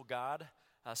eternal God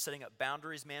setting up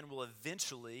boundaries, man will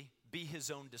eventually be his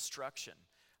own destruction.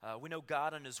 We know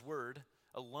God and his word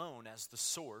alone as the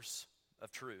source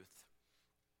of truth.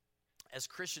 As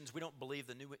Christians, we don't believe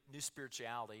the new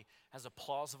spirituality has a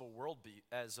plausible worldview,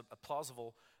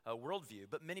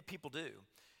 but many people do.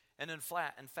 And in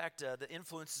fact, the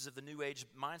influences of the New Age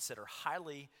mindset are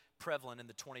highly prevalent in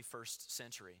the 21st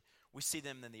century. We see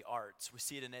them in the arts. We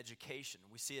see it in education.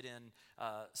 We see it in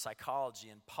psychology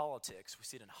and politics. We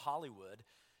see it in Hollywood,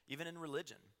 even in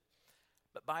religion.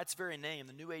 But by its very name,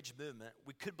 the New Age movement,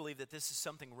 we could believe that this is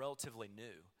something relatively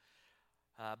new.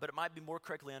 But it might be more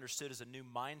correctly understood as a new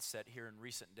mindset here in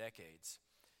recent decades.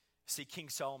 See, King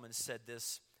Solomon said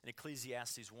this in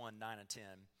Ecclesiastes 1, 9 and 10.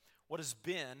 What has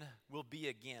been will be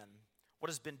again. What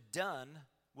has been done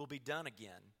will be done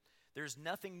again. There is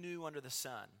nothing new under the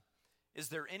sun. Is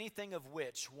there anything of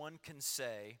which one can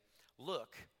say,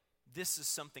 look, this is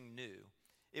something new?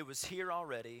 It was here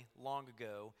already, long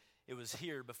ago. It was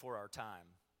here before our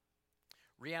time.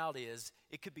 Reality is,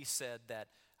 it could be said that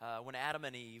when Adam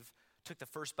and Eve took the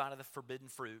first bite of the forbidden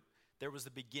fruit, there was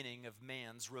the beginning of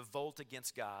man's revolt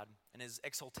against God and his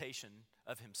exaltation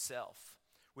of himself,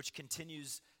 which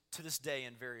continues to this day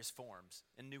in various forms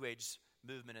in New Age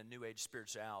movement and New Age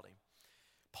spirituality.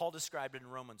 Paul described it in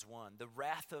Romans 1. The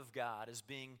wrath of God is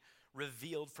being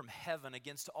revealed from heaven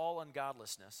against all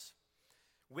ungodliness,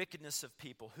 wickedness of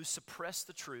people who suppress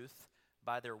the truth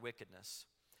by their wickedness.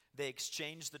 They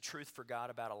exchanged the truth for God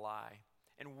about a lie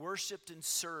and worshiped and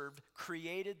served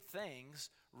created things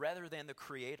rather than the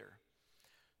Creator,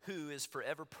 who is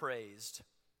forever praised.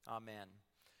 Amen.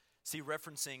 See,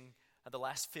 referencing the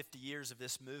last 50 years of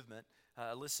this movement,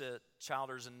 Alyssa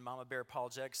Childers and Mama Bear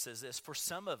Apologetics says this: for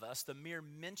some of us, the mere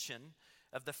mention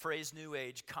of the phrase New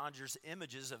Age conjures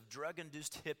images of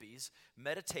drug-induced hippies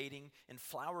meditating in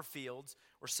flower fields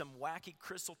or some wacky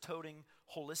crystal-toting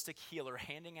holistic healer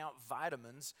handing out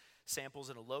vitamins samples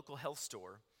in a local health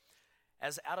store.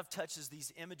 As out of touch as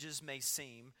these images may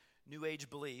seem, New Age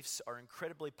beliefs are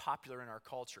incredibly popular in our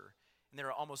culture, and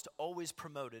they're almost always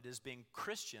promoted as being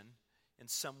Christian in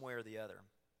some way or the other.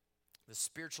 The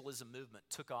spiritualism movement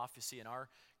took off, you see, in our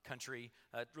country.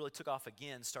 It really took off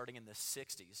again starting in the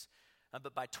 60s.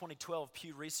 But by 2012,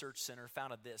 Pew Research Center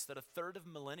found this, that a third of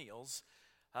millennials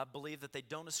believe that they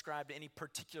don't ascribe to any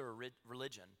particular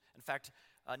religion. In fact,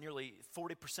 nearly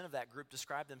 40% of that group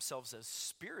describe themselves as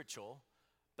spiritual,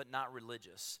 but not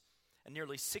religious. And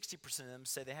nearly 60% of them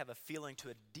say they have a feeling to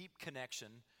a deep connection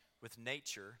with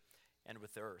nature and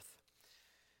with the earth.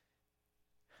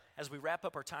 As we wrap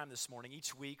up our time this morning,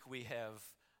 each week we have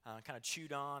kind of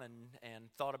chewed on and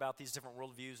thought about these different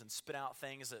worldviews and spit out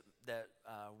things that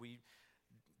we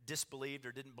disbelieved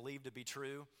or didn't believe to be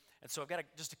true. And so I've got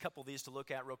just a couple of these to look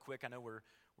at real quick. I know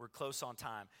we're close on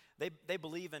time. They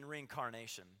believe in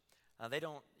reincarnation. We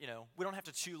don't have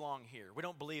to chew long here. We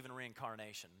don't believe in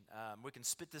reincarnation. We can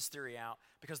spit this theory out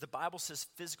because the Bible says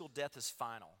physical death is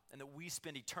final and that we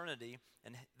spend eternity,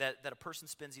 and that a person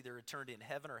spends either eternity in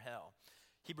heaven or hell.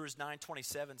 Hebrews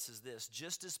 9:27 says this: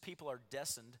 just as people are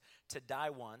destined to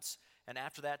die once and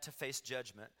after that to face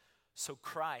judgment, so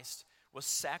Christ was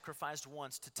sacrificed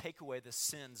once to take away the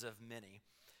sins of many.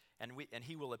 And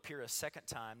he will appear a second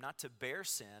time, not to bear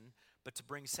sin, but to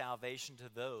bring salvation to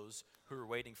those who are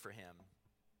waiting for him.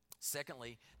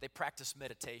 Secondly, they practice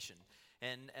meditation.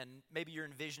 And maybe you're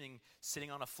envisioning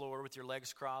sitting on a floor with your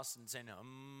legs crossed and saying,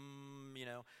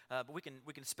 but we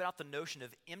can spit out the notion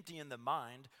of emptying the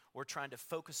mind or trying to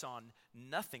focus on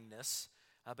nothingness,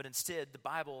 but instead the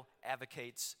Bible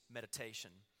advocates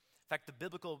meditation. In fact, the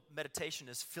biblical meditation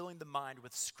is filling the mind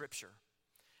with Scripture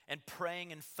and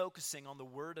praying and focusing on the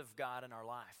Word of God in our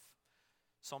life.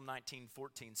 Psalm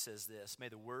 19:14 says this: may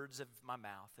the words of my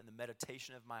mouth and the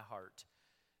meditation of my heart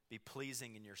be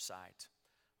pleasing in your sight,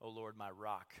 O Lord, my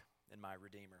rock and my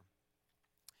redeemer.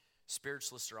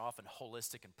 Spiritualists are often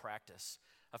holistic in practice.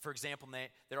 For example,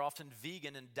 they're often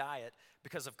vegan in diet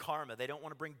because of karma. They don't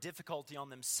want to bring difficulty on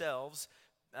themselves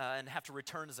and have to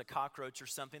return as a cockroach or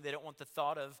something. They don't want the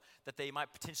thought of that they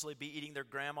might potentially be eating their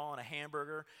grandma on a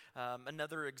hamburger.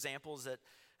 Another example is that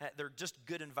they're just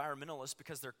good environmentalists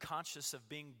because they're conscious of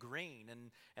being green,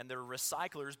 and they're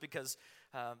recyclers because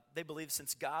they believe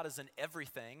since God is in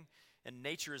everything and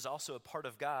nature is also a part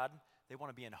of God, they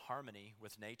want to be in harmony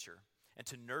with nature. and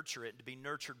to nurture it and to be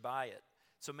nurtured by it.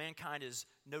 So mankind is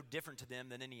no different to them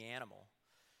than any animal.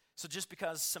 So just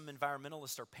because some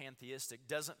environmentalists are pantheistic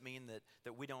doesn't mean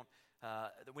that we don't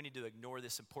that we need to ignore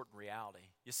this important reality.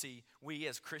 You see, we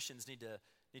as Christians need to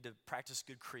practice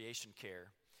good creation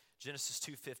care. Genesis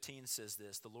 2:15 says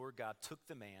this: the Lord God took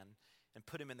the man and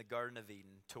put him in the Garden of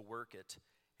Eden to work it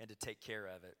and to take care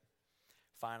of it.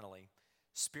 Finally,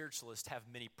 spiritualists have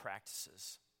many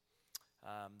practices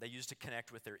they use to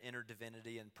connect with their inner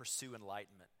divinity and pursue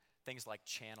enlightenment. Things like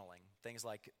channeling, things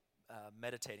like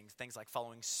meditating, things like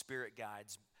following spirit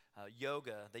guides,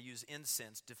 yoga. They use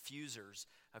incense, diffusers,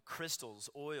 crystals,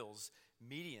 oils,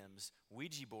 mediums,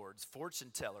 Ouija boards,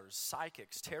 fortune tellers,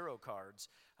 psychics, tarot cards.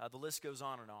 The list goes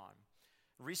on and on.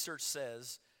 Research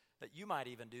says that you might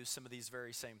even do some of these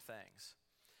very same things.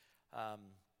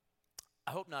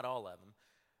 I hope not all of them.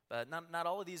 But not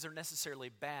all of these are necessarily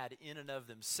bad in and of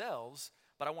themselves,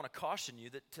 but I want to caution you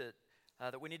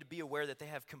that we need to be aware that they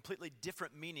have completely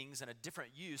different meanings and a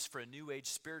different use for a New Age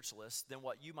spiritualist than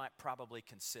what you might probably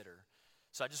consider.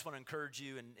 So I just want to encourage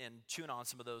you in chewing on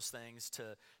some of those things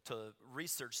to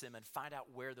research them and find out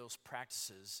where those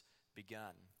practices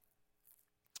begun.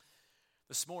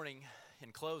 This morning,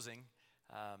 in closing,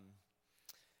 I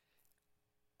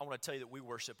want to tell you that we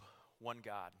worship one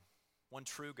God, one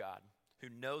true God, who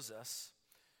knows us,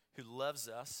 who loves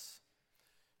us,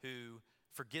 who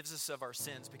forgives us of our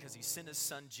sins because he sent his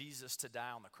son Jesus to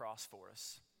die on the cross for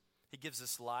us. He gives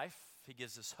us life, he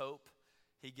gives us hope,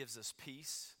 he gives us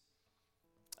peace.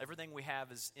 Everything we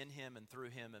have is in him and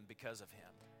through him and because of him.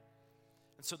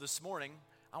 And so this morning,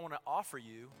 I want to offer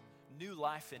you new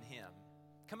life in him.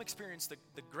 Come experience the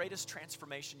greatest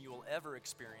transformation you will ever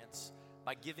experience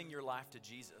by giving your life to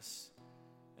Jesus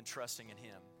and trusting in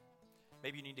him.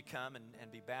 Maybe you need to come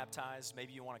and be baptized.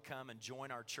 Maybe you want to come and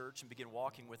join our church and begin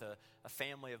walking with a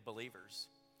family of believers.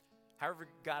 However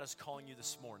God is calling you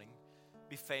this morning,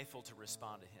 be faithful to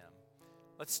respond to him.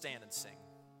 Let's stand and sing.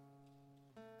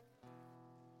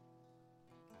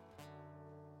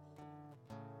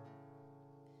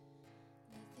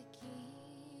 Let the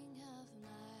King of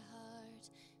my heart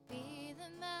be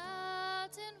the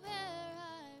mountain where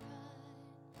I ride,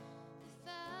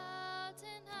 the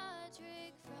fountain I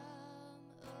drink from.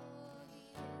 Oh, he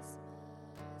is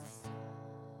my song.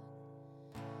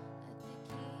 Let the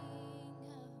King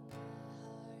of my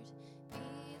heart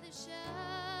be the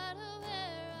shadow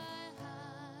where I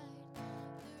hide,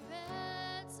 the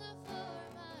ransom for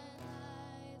my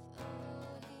life.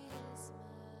 Oh, he is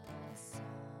my song.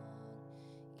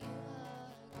 You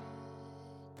are good.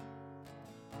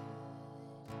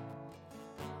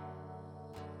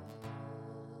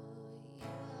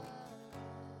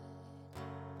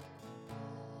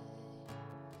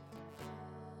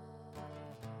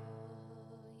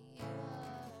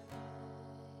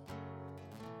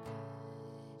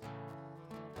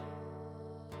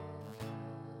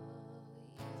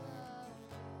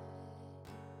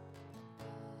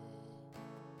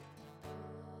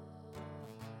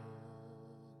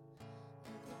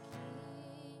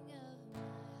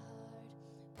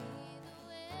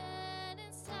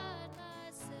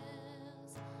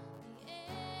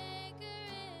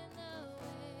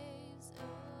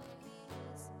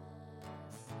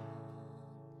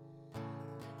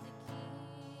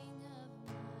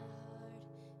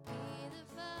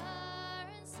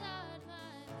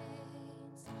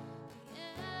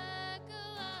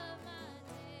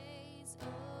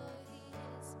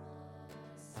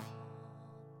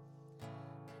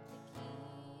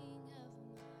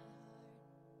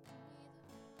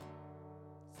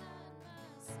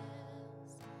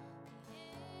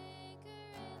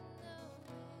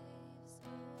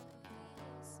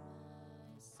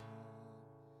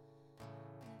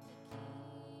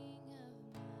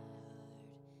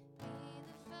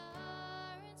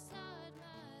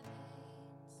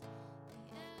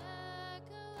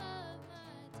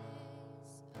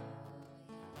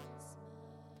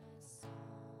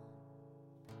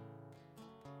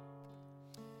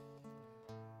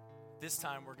 This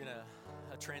time we're going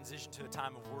to transition to a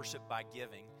time of worship by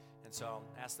giving. And so I'll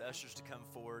ask the ushers to come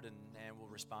forward and we'll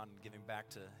respond in giving back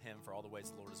to him for all the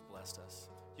ways the Lord has blessed us.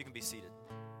 You can be seated.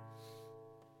 Oh,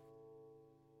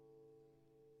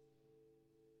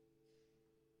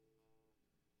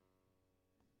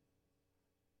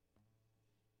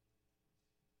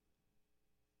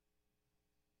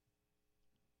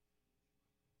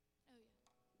 yeah.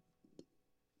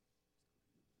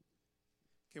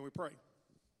 Can we pray?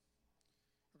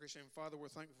 Okay, saying, Father, we're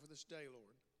thankful for this day,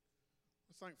 Lord.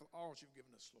 We're thankful for all that you've given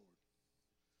us, Lord.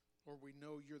 Lord, we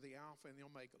know you're the Alpha and the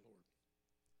Omega, Lord.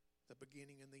 The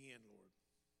beginning and the end, Lord.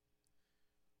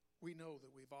 We know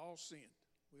that we've all sinned.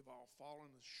 We've all fallen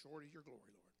short of your glory,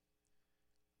 Lord.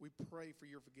 We pray for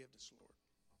your forgiveness, Lord.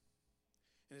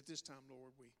 And at this time,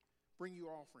 Lord, we bring you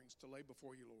offerings to lay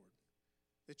before you, Lord,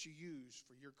 that you use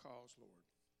for your cause, Lord.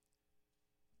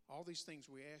 All these things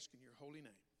we ask in your holy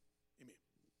name. Amen.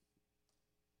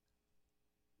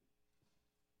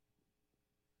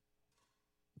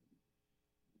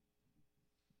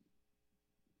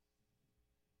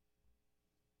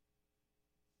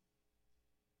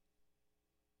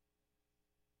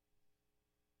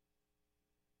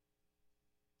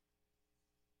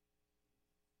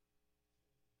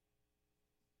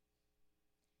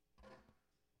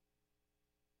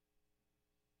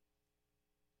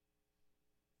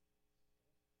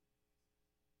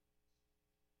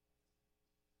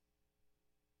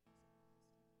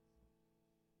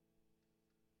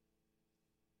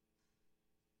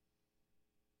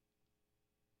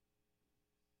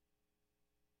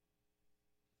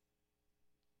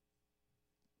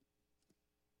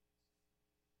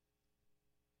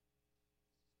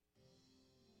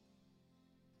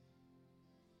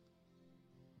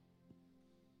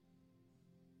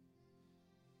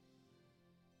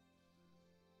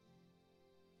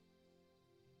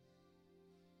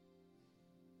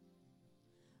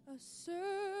 A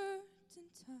certain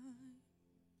time,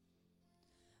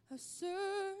 a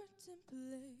certain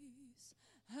place,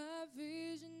 I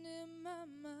vision in my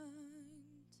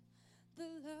mind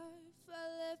the life I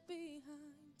left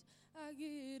behind. I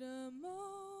get emotional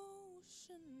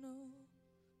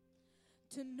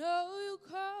to know you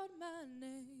called my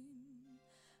name.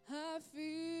 I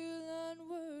feel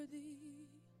unworthy.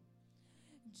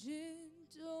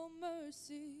 Gentle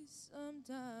mercy,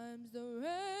 sometimes the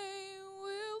rain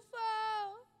will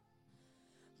fall.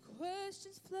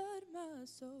 Questions flood my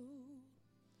soul.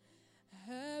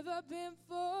 Have I been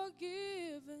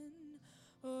forgiven,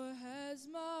 or has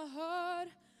my heart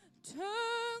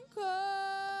turned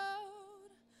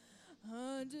cold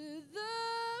under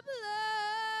the blood?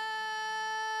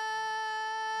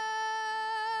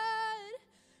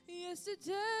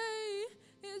 Yesterday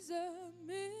is a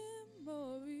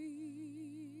memory.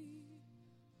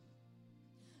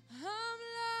 I'm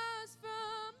lost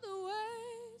from the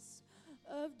ways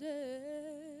of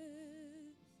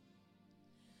death.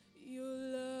 Your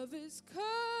love has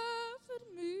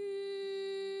comforted me.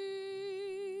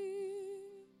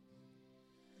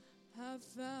 I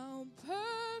found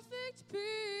perfect peace.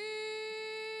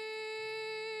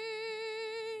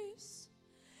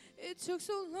 It took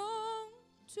so long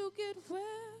to get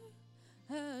where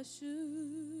I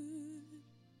should.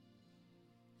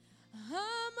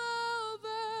 I'm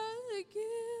over the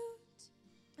guilt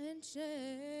and shame,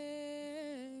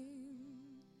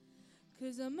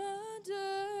 'cause I'm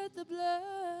under the blood.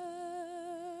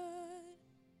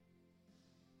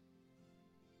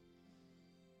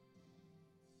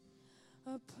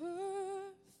 A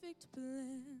perfect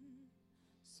plan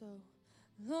so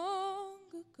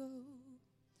long ago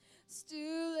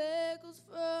still echoes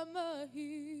from a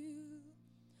hill.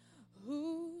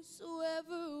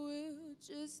 Whosoever will,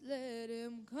 just let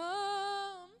him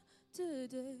come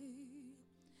today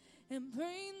and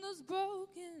bring those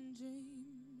broken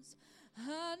dreams.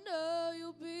 I know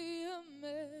you'll be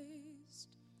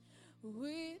amazed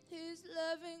with his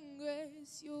loving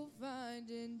grace. You'll find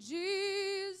in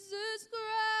Jesus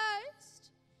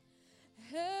Christ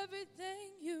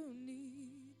everything you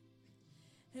need.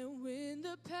 And when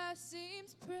the past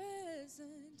seems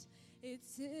present,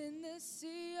 it's in the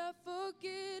sea of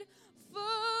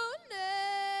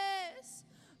forgetfulness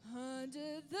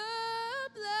under the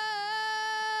blood.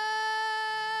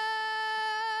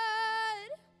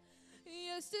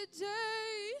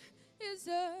 Yesterday is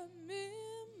a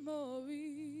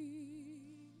memory.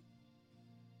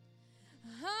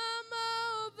 I'm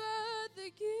over the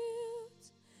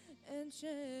guilt and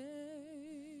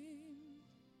shame,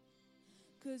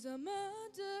 'cause I'm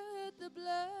under the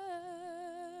blood.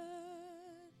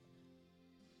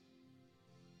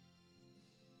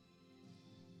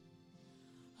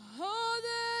 All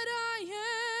that I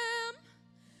am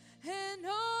and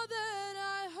all that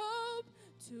I hope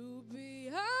to be,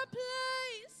 I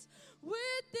place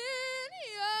within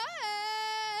your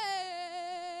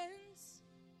hands.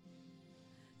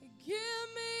 Give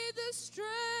me the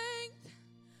strength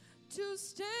to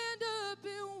stand up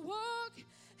and walk,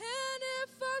 and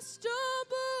if I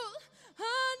stumble,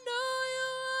 I know you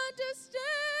understand.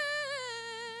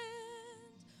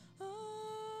 Oh,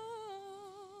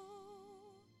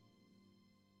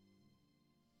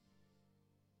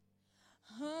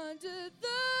 under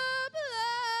the blood,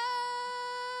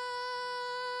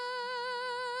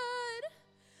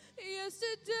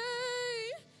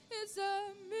 yesterday is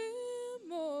a miracle.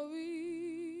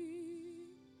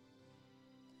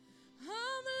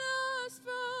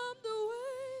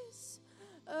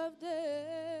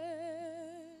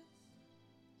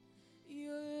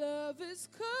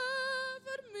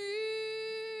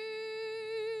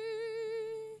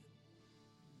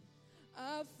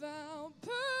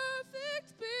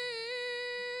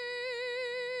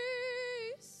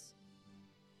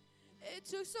 It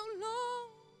took so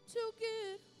long to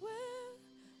get where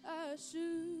I should.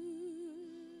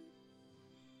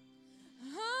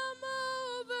 I'm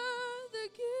over the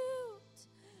guilt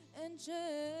and shame,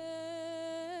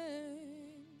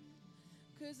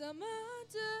 'cause I'm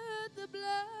under the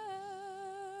blood.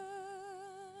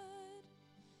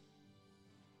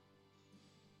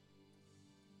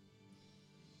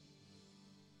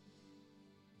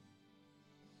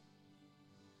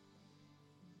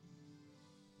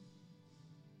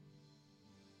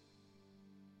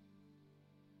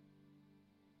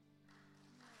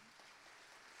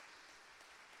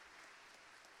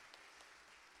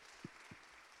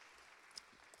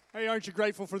 Hey, aren't you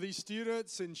grateful for these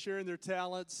students and sharing their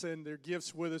talents and their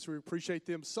gifts with us? We appreciate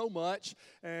them so much,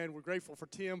 and we're grateful for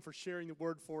Tim for sharing the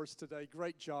word for us today.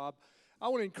 Great job. I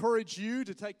want to encourage you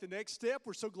to take the next step.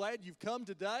 We're so glad you've come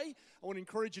today. I want to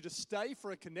encourage you to stay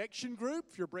for a connection group.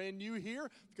 If you're brand new here,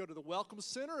 go to the Welcome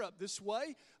Center up this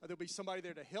way. There'll be somebody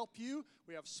there to help you.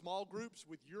 We have small groups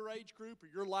with your age group or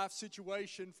your life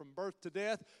situation from birth to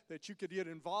death that you could get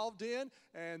involved in,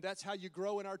 and that's how you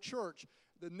grow in our church.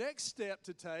 The next step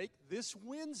to take this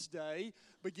Wednesday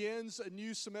begins a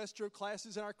new semester of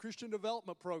classes in our Christian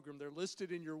development program. They're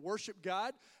listed in your worship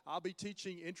guide. I'll be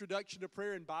teaching Introduction to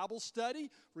Prayer and Bible Study.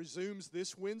 Resumes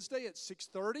this Wednesday at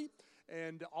 6:30.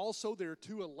 And also there are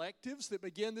 2 electives that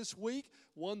begin this week.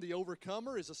 One, The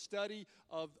Overcomer, is a study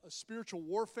of spiritual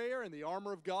warfare and the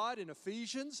armor of God in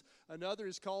Ephesians. Another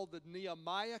is called the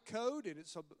Nehemiah Code, and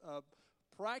it's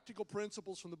practical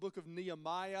principles from the book of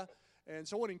Nehemiah. And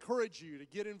so I want to encourage you to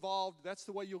get involved. That's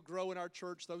the way you'll grow in our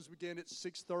church. Those begin at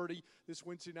 6:30 this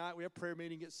Wednesday night. We have prayer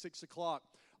meeting at 6 o'clock.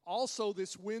 Also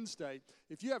this Wednesday,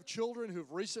 if you have children who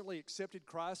have recently accepted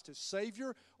Christ as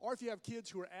Savior, or if you have kids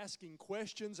who are asking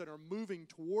questions and are moving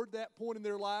toward that point in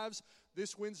their lives,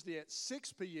 this Wednesday at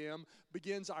 6 p.m.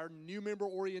 begins our new member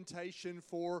orientation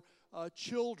for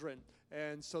children.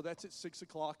 And so that's at 6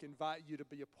 o'clock. Invite you to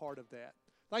be a part of that.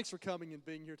 Thanks for coming and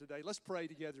being here today. Let's pray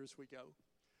together as we go.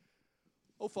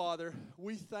 Oh, Father,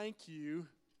 we thank you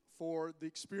for the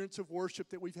experience of worship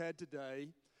that we've had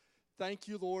today. Thank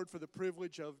you, Lord, for the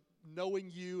privilege of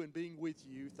knowing you and being with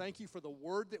you. Thank you for the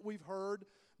word that we've heard.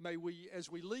 May we,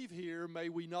 as we leave here, may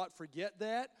we not forget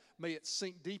that. May it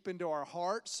sink deep into our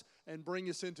hearts and bring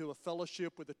us into a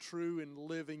fellowship with a true and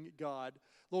living God.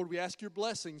 Lord, we ask your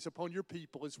blessings upon your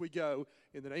people as we go.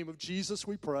 In the name of Jesus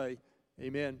we pray.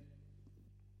 Amen.